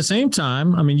 Yeah. At the same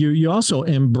time, I mean, you also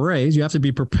embrace, you have to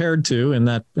be prepared to, in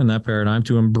that paradigm,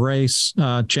 to embrace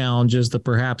challenges that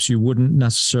perhaps you wouldn't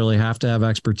necessarily have to have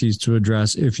expertise to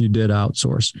address if you did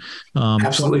outsource.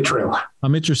 Absolutely true.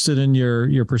 I'm interested in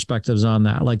your perspectives on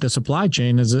that. Like the supply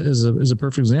chain is a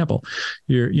perfect example.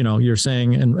 You're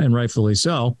saying, and rightfully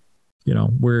so,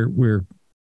 we're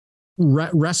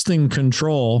wresting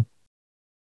control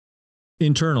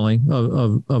internally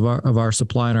of our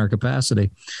supply and our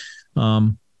capacity.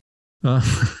 You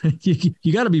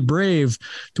got to be brave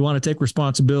to want to take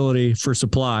responsibility for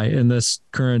supply in this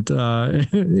current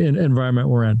environment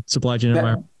we're in, supply chain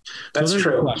environment. That's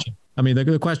true. I mean,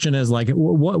 the question is like,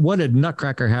 what did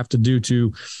Nutcracker have to do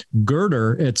to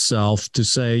girder itself to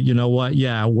say, you know what?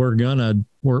 Yeah, we're gonna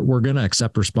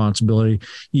accept responsibility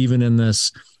even in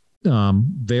this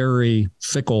very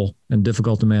fickle and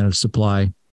difficult to manage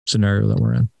supply scenario that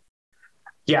we're in?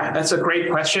 Yeah, that's a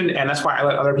great question. And that's why I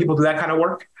let other people do that kind of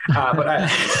work.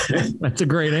 That's a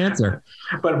great answer.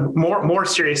 But more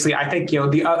seriously, I think,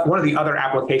 one of the other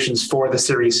applications for the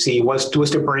Series C was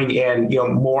to bring in,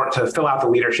 more to fill out the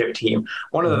leadership team.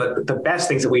 One of the best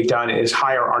things that we've done is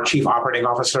hire our Chief Operating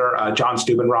Officer, John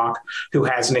Steubenrock, who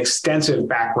has an extensive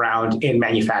background in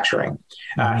manufacturing.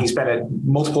 He's been at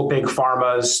multiple big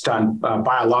pharmas, done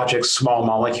biologics, small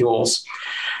molecules.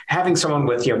 Having someone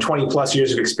with 20 plus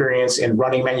years of experience in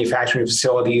running manufacturing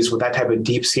facilities with that type of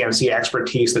deep CMC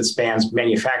expertise that spans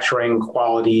manufacturing,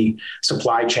 quality,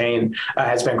 supply chain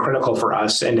has been critical for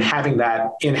us. And having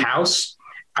that in-house,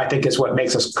 I think, is what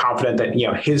makes us confident that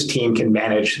his team can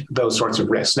manage those sorts of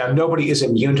risks. Now, nobody is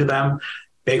immune to them.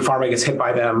 Big pharma gets hit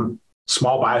by them.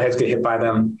 Small biotechs get hit by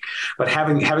them. But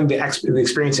having the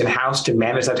experience in-house to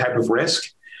manage that type of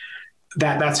risk,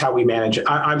 that's how we manage it.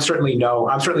 I'm certainly no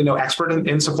expert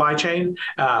in supply chain,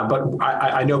 but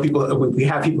I know people. We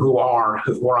have people who are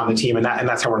on the team, and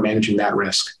that's how we're managing that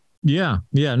risk. Yeah.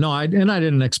 No, I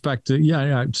didn't expect to.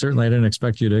 Yeah, I didn't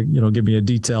expect you to give me a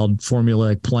detailed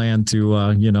formulaic plan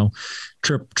to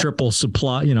triple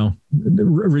supply,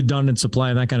 redundant supply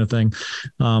and that kind of thing.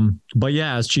 But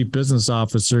yeah, as Chief Business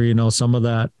Officer, some of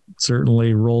that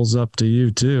certainly rolls up to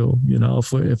you too.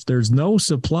 If there's no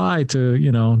supply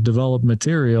to develop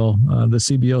material, the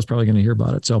CBO is probably going to hear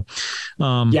about it. So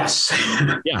yes.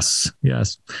 Yes.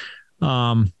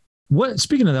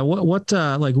 Speaking of that,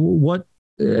 what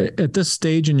at this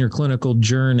stage in your clinical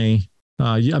journey,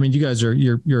 you guys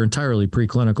you're entirely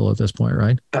preclinical at this point,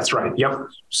 right? That's right. Yep.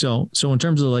 So in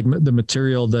terms of like the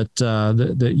material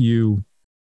that you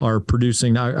are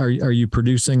producing, are you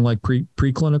producing like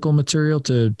preclinical material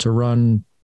to run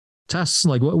tests?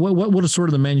 Like what does sort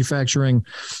of the manufacturing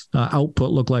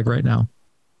output look like right now?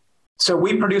 So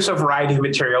we produce a variety of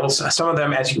materials. Some of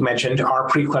them, as you mentioned, are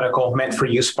preclinical, meant for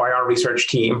use by our research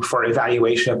team for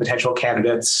evaluation of potential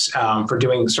candidates, for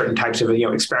doing certain types of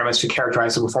experiments to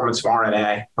characterize the performance of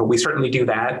RNA. We certainly do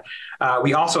that.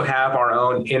 We also have our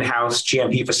own in-house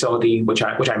GMP facility, which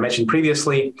I mentioned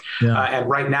previously. Yeah. And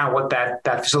right now, what that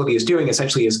facility is doing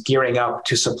essentially is gearing up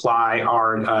to supply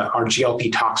our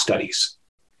GLP tox studies.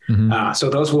 Mm-hmm. So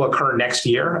those will occur next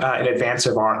year in advance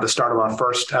of the start of our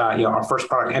first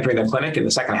product entering the clinic in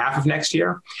the second half of next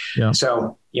year. Yeah.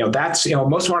 So that's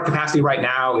most of our capacity right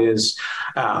now is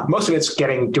most of it's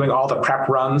doing all the prep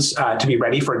runs to be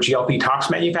ready for GLP tox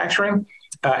manufacturing,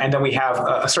 and then we have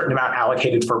a certain amount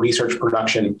allocated for research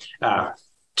production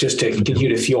just to continue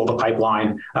to fuel the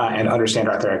pipeline and understand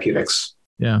our therapeutics.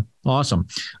 Yeah. Awesome.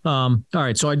 All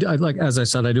right. So I like, as I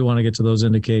said, I do want to get to those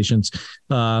indications.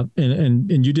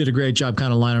 And you did a great job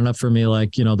kind of lining up for me,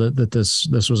 like, that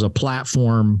this was a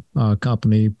platform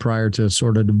company prior to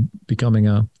sort of becoming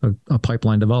a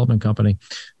pipeline development company.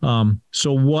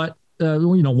 So what,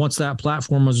 once that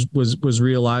platform was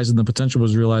realized and the potential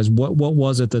was realized, what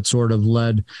was it that sort of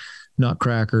led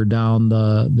Nutcracker down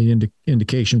the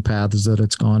indication paths that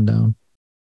it's gone down?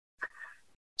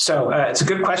 So it's a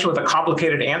good question with a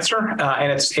complicated answer,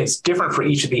 and it's different for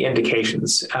each of the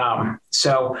indications.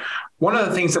 So one of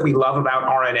the things that we love about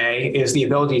RNA is the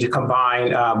ability to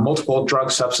combine multiple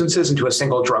drug substances into a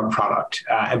single drug product.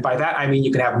 And by that, I mean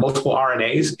you can have multiple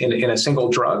RNAs in a single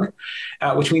drug,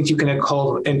 which means you can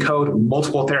encode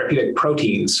multiple therapeutic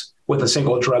proteins with a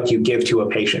single drug you give to a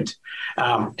patient.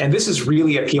 And this is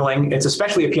really appealing. It's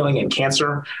especially appealing in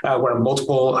cancer, where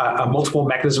multiple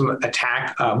mechanism of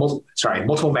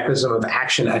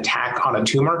action attack on a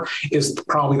tumor is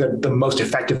probably the most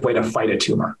effective way to fight a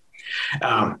tumor.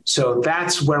 So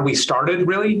that's where we started,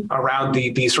 really, around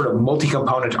the sort of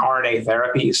multi-component RNA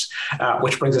therapies,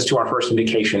 which brings us to our first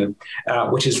indication,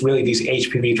 which is really these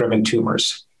HPV-driven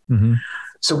tumors. Mm-hmm.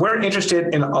 So we're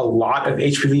interested in a lot of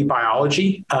HPV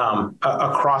biology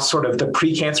across sort of the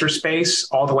pre-cancer space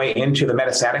all the way into the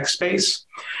metastatic space.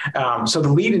 So the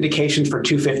lead indication for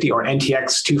 250 or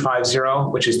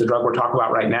NTX-250, which is the drug we're talking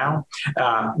about right now,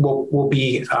 will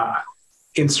be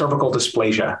in cervical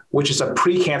dysplasia, which is a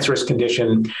precancerous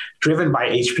condition driven by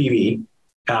HPV.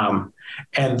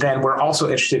 And then we're also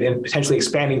interested in potentially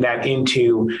expanding that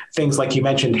into things like you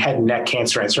mentioned, head and neck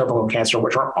cancer and cervical cancer,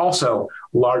 which are also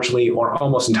largely or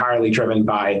almost entirely driven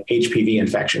by HPV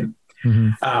infection.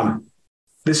 Mm-hmm.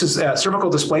 This is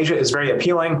cervical dysplasia is very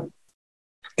appealing.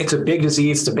 It's a big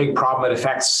disease. It's a big problem. It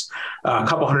affects a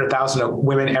couple 100,000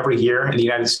 women every year in the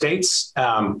United States,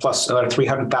 plus another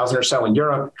 300,000 or so in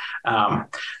Europe.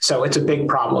 So it's a big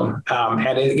problem.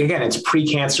 And again, it's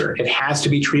pre-cancer. It has to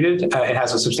be treated. It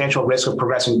has a substantial risk of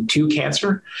progressing to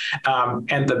cancer.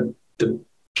 And the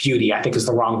beauty, I think is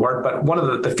the wrong word, but one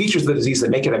of the features of the disease that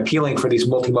make it appealing for these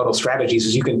multimodal strategies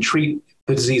is you can treat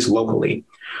the disease locally.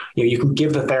 You can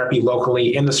give the therapy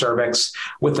locally in the cervix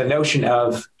with the notion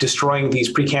of destroying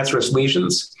these precancerous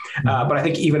lesions. But I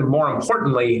think even more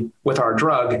importantly with our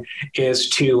drug is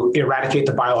to eradicate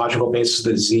the biological basis of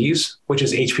the disease, which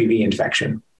is HPV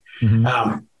infection.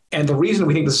 Mm-hmm. And the reason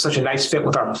we think this is such a nice fit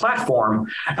with our platform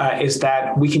is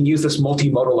that we can use this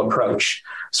multimodal approach.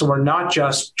 So we're not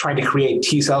just trying to create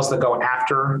T cells that go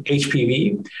after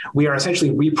HPV. We are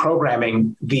essentially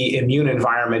reprogramming the immune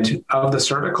environment of the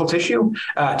cervical tissue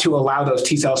to allow those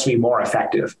T cells to be more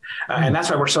effective. And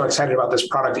that's why we're so excited about this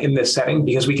product in this setting,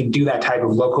 because we can do that type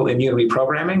of local immune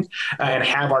reprogramming and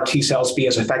have our T cells be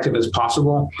as effective as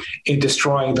possible in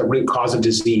destroying the root cause of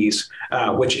disease,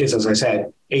 which is, as I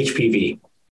said, HPV.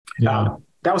 Yeah.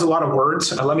 That was a lot of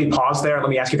words. Let me pause there. Let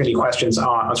me ask you if any questions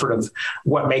on sort of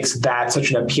what makes that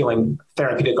such an appealing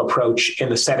therapeutic approach in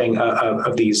the setting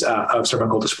of these of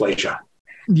cervical dysplasia.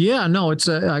 Yeah, no, it's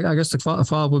I guess the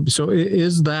follow-up. So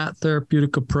is that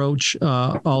therapeutic approach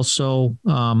also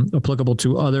applicable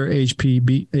to other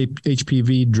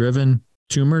HPV-driven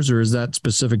tumors, or is that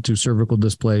specific to cervical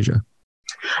dysplasia?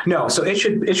 No, so it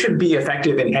should be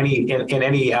effective in any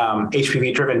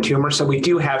HPV-driven tumor. So we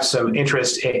do have some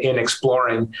interest in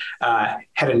exploring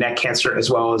head and neck cancer as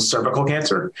well as cervical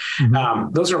cancer.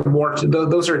 Mm-hmm. Those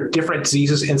are different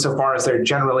diseases insofar as they're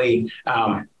generally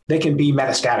they can be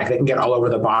metastatic. They can get all over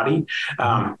the body,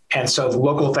 and so the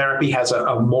local therapy has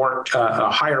a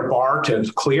higher bar to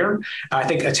clear. I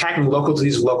think attacking local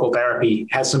disease with local therapy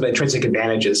has some intrinsic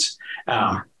advantages.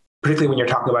 Particularly when you're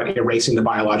talking about erasing the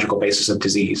biological basis of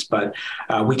disease. But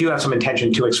we do have some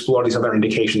intention to explore these other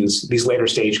indications, these later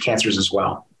stage cancers as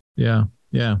well. Yeah.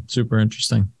 Super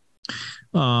interesting.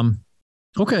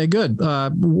 Okay, good.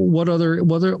 What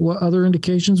other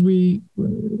indications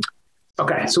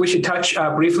Okay, so we should touch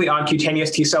briefly on cutaneous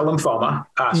T-cell lymphoma.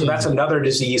 So that's another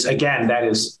disease, again, that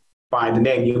is, by the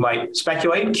name, you might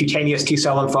speculate, cutaneous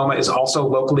T-cell lymphoma is also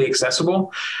locally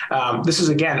accessible. This is,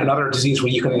 again, another disease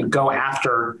where you can go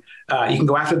after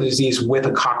the disease with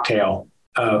a cocktail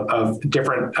of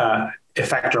different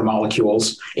effector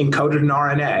molecules encoded in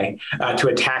RNA to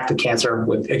attack the cancer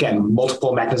with, again,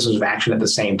 multiple mechanisms of action at the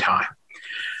same time.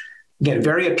 Again,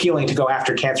 very appealing to go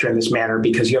after cancer in this manner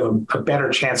because you have a better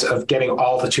chance of getting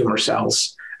all the tumor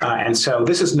cells. And so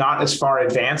this is not as far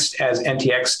advanced as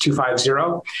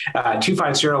NTX-250.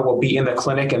 250 will be in the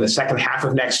clinic in the second half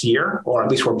of next year, or at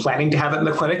least we're planning to have it in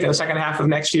the clinic in the second half of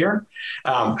next year.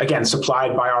 Again,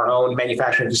 supplied by our own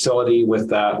manufacturing facility with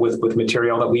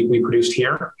material that we produced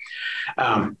here.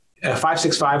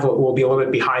 565 will be a little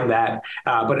bit behind that.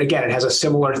 But again, it has a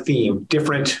similar theme,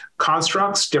 different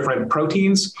constructs, different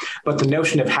proteins, but the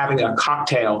notion of having a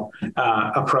cocktail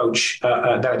approach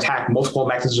that attack multiple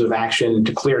mechanisms of action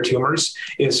to clear tumors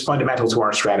is fundamental to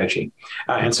our strategy.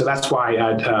 And so that's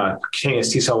why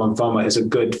cutaneous T-cell lymphoma is a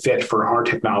good fit for our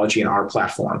technology and our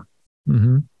platform.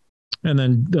 Mm-hmm. And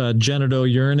then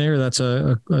genitourinary, that's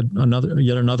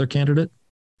yet another candidate?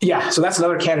 Yeah, so that's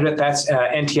another candidate. That's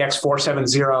NTX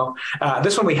 470.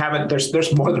 This one we haven't.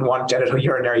 There's more than one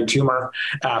genitourinary tumor.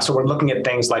 So we're looking at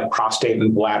things like prostate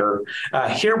and bladder.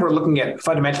 Here we're looking at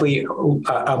fundamentally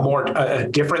a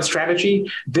different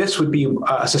strategy. This would be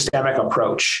a systemic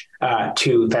approach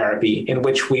to therapy, in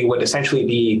which we would essentially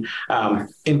be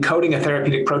encoding a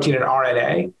therapeutic protein in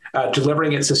RNA,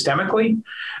 delivering it systemically,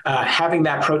 having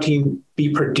that protein be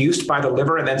produced by the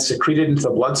liver and then secreted into the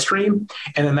bloodstream.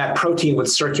 And then that protein would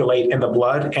circulate in the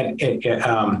blood and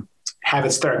have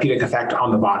its therapeutic effect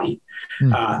on the body.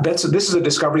 This is a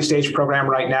discovery stage program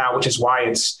right now, which is why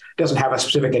it doesn't have a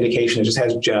specific indication. It just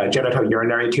has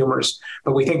genitourinary tumors.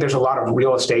 But we think there's a lot of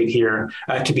real estate here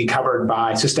to be covered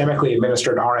by systemically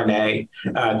administered RNA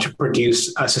to produce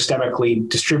a systemically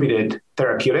distributed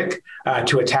therapeutic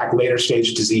to attack later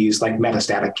stage disease like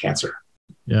metastatic cancer.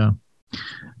 Yeah.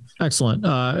 Excellent.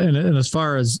 And as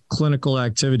far as clinical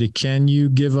activity, can you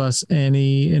give us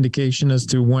any indication as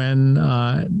to when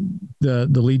the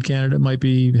lead candidate might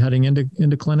be heading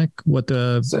into clinic? What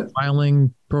the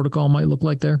filing protocol might look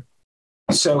like there?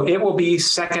 So it will be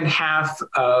second half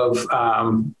of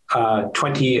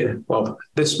 20. Well,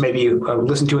 this may be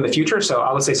listened to in the future. So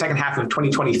I would say second half of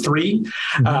 2023,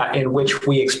 in which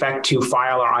we expect to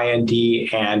file our IND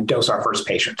and dose our first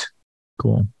patient.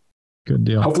 Cool. Good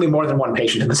deal. Hopefully more than one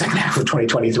patient in the second half of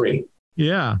 2023.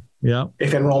 Yeah. Yeah.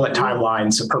 If enrollment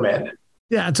timelines permit.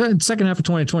 Yeah. Second half of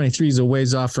 2023 is a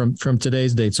ways off from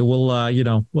today's date. So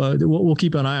we'll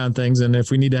keep an eye on things. And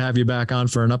if we need to have you back on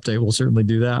for an update, we'll certainly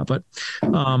do that. But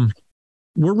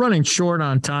we're running short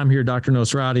on time here, Dr.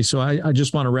 Nosrati. So I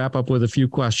just want to wrap up with a few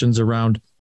questions around,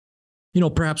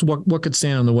 perhaps what could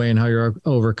stand in the way and how you're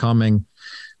overcoming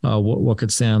what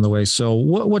could stand in the way. So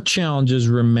what challenges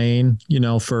remain,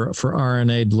 for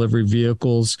RNA delivery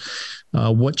vehicles?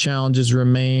 What challenges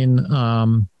remain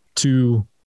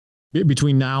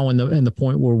between now and the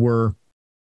point where we're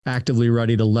actively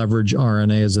ready to leverage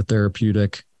RNA as a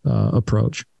therapeutic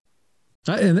approach?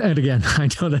 And again, I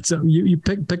know that's you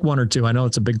pick one or two. I know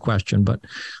it's a big question, but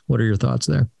what are your thoughts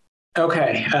there?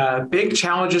 Okay. Big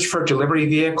challenges for delivery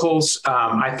vehicles,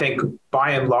 I think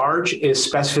by and large, is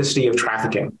specificity of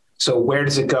trafficking. So where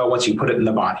does it go once you put it in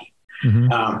the body?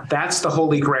 That's the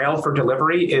holy grail for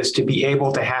delivery, is to be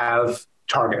able to have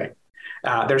targeting.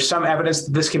 There's some evidence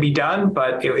that this can be done,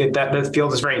 but that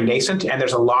field is very nascent, and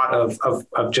there's a lot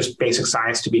of just basic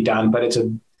science to be done. But it's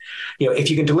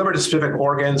if you can deliver to specific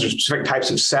organs or specific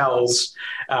types of cells,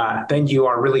 then you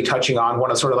are really touching on one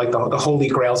of sort of like the holy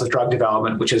grails of drug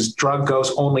development, which is drug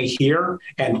goes only here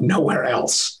and nowhere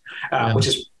else, which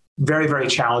is very, very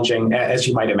challenging, as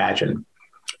you might imagine.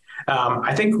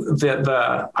 I think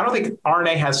I don't think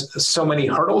RNA has so many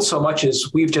hurdles so much as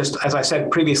we've just, as I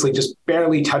said previously, just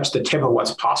barely touched the tip of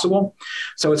what's possible.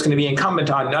 So it's going to be incumbent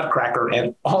on Nutcracker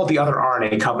and all the other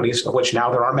RNA companies, of which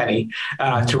now there are many,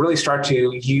 to really start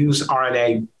to use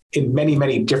RNA in many,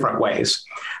 many different ways.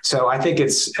 So I think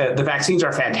the vaccines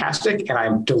are fantastic, and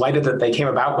I'm delighted that they came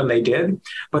about when they did,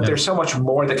 but there's so much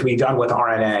more that can be done with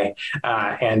RNA,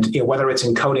 and whether it's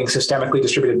encoding systemically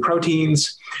distributed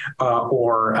proteins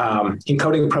or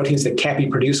encoding proteins that can't be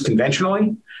produced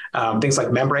conventionally, things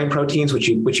like membrane proteins, which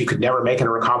you could never make in a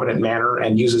recombinant manner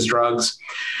and use as drugs.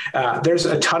 There's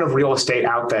a ton of real estate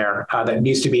out there that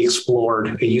needs to be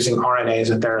explored using RNA as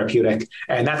a therapeutic.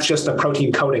 And that's just the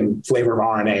protein coding flavor of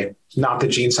RNA, not the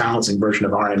gene silencing version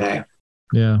of RNA.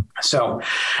 Yeah. So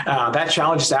that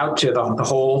challenges out to the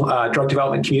whole drug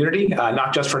development community,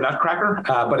 not just for Nutcracker,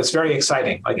 but it's very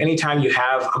exciting. Like anytime you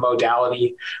have a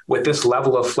modality with this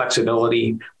level of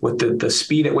flexibility, with the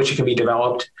speed at which it can be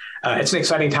developed, it's an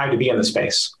exciting time to be in the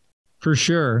space. For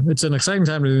sure. It's an exciting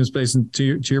time to be in the space. And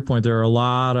to your point, there are a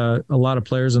lot of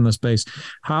players in the space.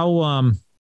 How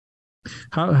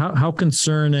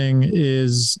concerning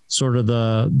is sort of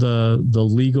the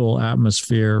legal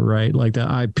atmosphere, right? Like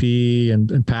the IP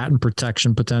and patent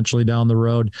protection potentially down the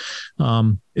road.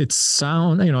 It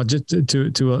sounds, just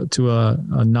to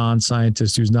a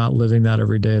non-scientist who's not living that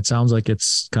every day, it sounds like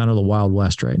it's kind of the Wild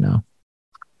West right now.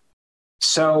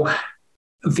 So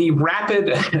the rapid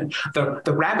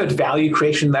value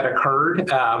creation that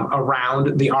occurred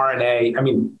around the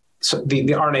RNA, so the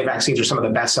RNA vaccines are some of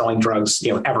the best-selling drugs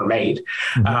ever made.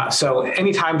 So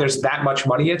anytime there's that much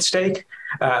money at stake,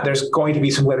 there's going to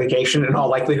be some litigation in all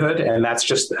likelihood, and that's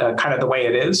just kind of the way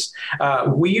it is.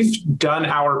 We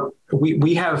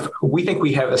think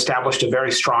we have established a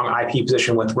very strong IP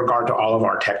position with regard to all of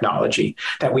our technology,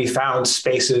 that we found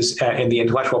spaces in the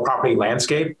intellectual property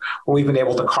landscape where we've been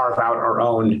able to carve out our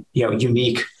own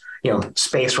unique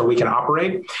space where we can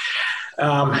operate.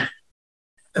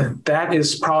 That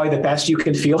is probably the best you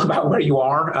can feel about where you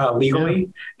are legally.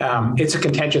 It's a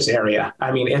contentious area.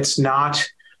 I mean, it's not,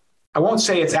 I won't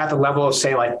say it's at the level of,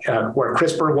 say, like where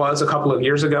CRISPR was a couple of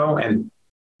years ago and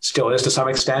still is to some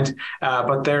extent.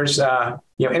 But there's,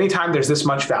 anytime there's this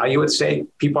much value at stake,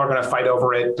 people are going to fight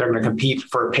over it. They're going to compete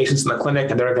for patients in the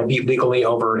clinic, and they're going to compete legally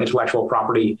over intellectual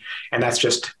property. And that's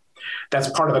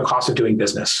part of the cost of doing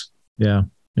business. Yeah.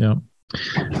 Yeah.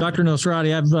 Dr.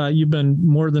 Nosrati, you've been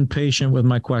more than patient with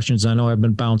my questions. I know I've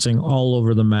been bouncing all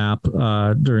over the map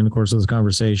during the course of this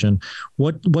conversation.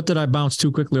 What did I bounce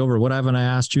too quickly over? What haven't I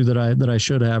asked you that I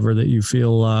should have, or that you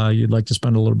feel you'd like to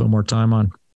spend a little bit more time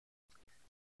on?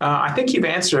 I think you've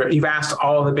asked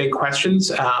all of the big questions.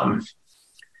 Trying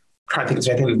to think if there's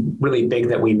anything really big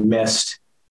that we missed.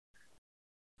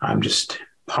 I'm just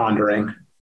pondering.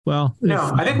 Well,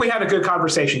 no, I think we had a good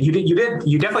conversation. You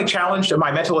definitely challenged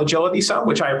my mental agility some,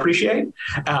 which I appreciate.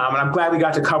 And I'm glad we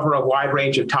got to cover a wide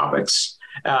range of topics.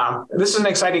 This is an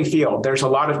exciting field. There's a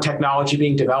lot of technology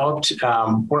being developed.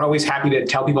 We're always happy to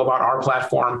tell people about our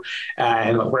platform,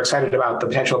 and we're excited about the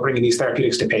potential of bringing these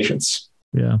therapeutics to patients.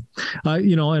 Yeah.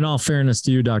 In all fairness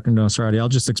to you, Dr. Nosrati, I'll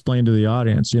just explain to the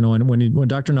audience, when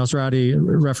Dr. Nosrati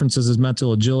references his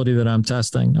mental agility that I'm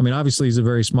testing, I mean, obviously he's a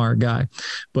very smart guy,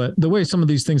 but the way some of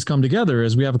these things come together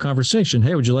is we have a conversation.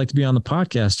 Hey, would you like to be on the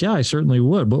podcast? Yeah, I certainly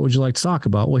would. What would you like to talk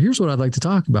about? Well, here's what I'd like to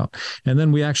talk about. And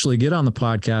then we actually get on the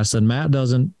podcast, and Matt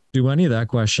doesn't do any of that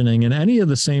questioning in any of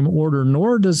the same order,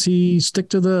 nor does he stick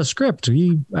to the script.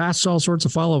 He asks all sorts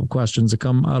of follow-up questions that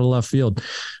come out of left field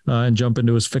and jump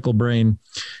into his fickle brain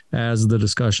as the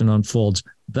discussion unfolds.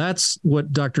 That's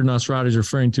what Dr. Nosrati is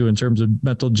referring to in terms of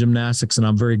mental gymnastics, and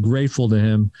I'm very grateful to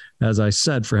him, as I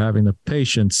said, for having the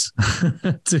patience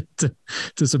to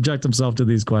subject himself to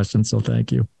these questions. So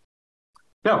thank you.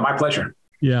 No, my pleasure.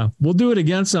 Yeah, we'll do it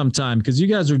again sometime, because you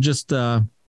guys are just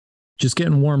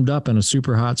getting warmed up in a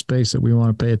super hot space that we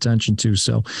want to pay attention to.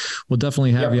 So we'll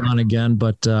definitely have you on again,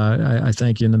 but I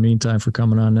thank you in the meantime for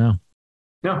coming on now.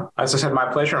 No, as I said,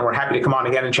 my pleasure. And we're happy to come on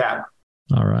again and chat.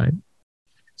 All right.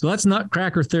 So that's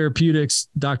Nutcracker Therapeutics,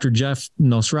 Dr. Geoff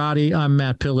Nosrati. I'm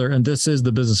Matt Pillar, and this is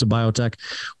the Business of Biotech.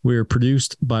 We're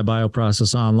produced by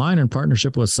Bioprocess Online in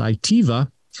partnership with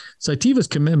Cytiva. Cytiva's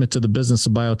commitment to the business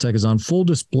of biotech is on full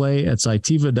display at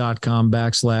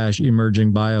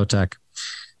cytiva.com/emergingbiotech.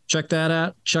 Check that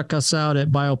out. Check us out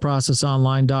at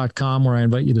bioprocessonline.com, where I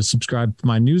invite you to subscribe to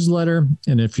my newsletter.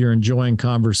 And if you're enjoying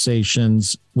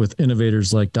conversations with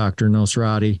innovators like Dr.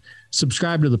 Nosrati,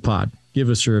 subscribe to the pod. Give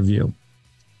us a review.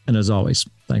 And as always,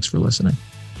 thanks for listening.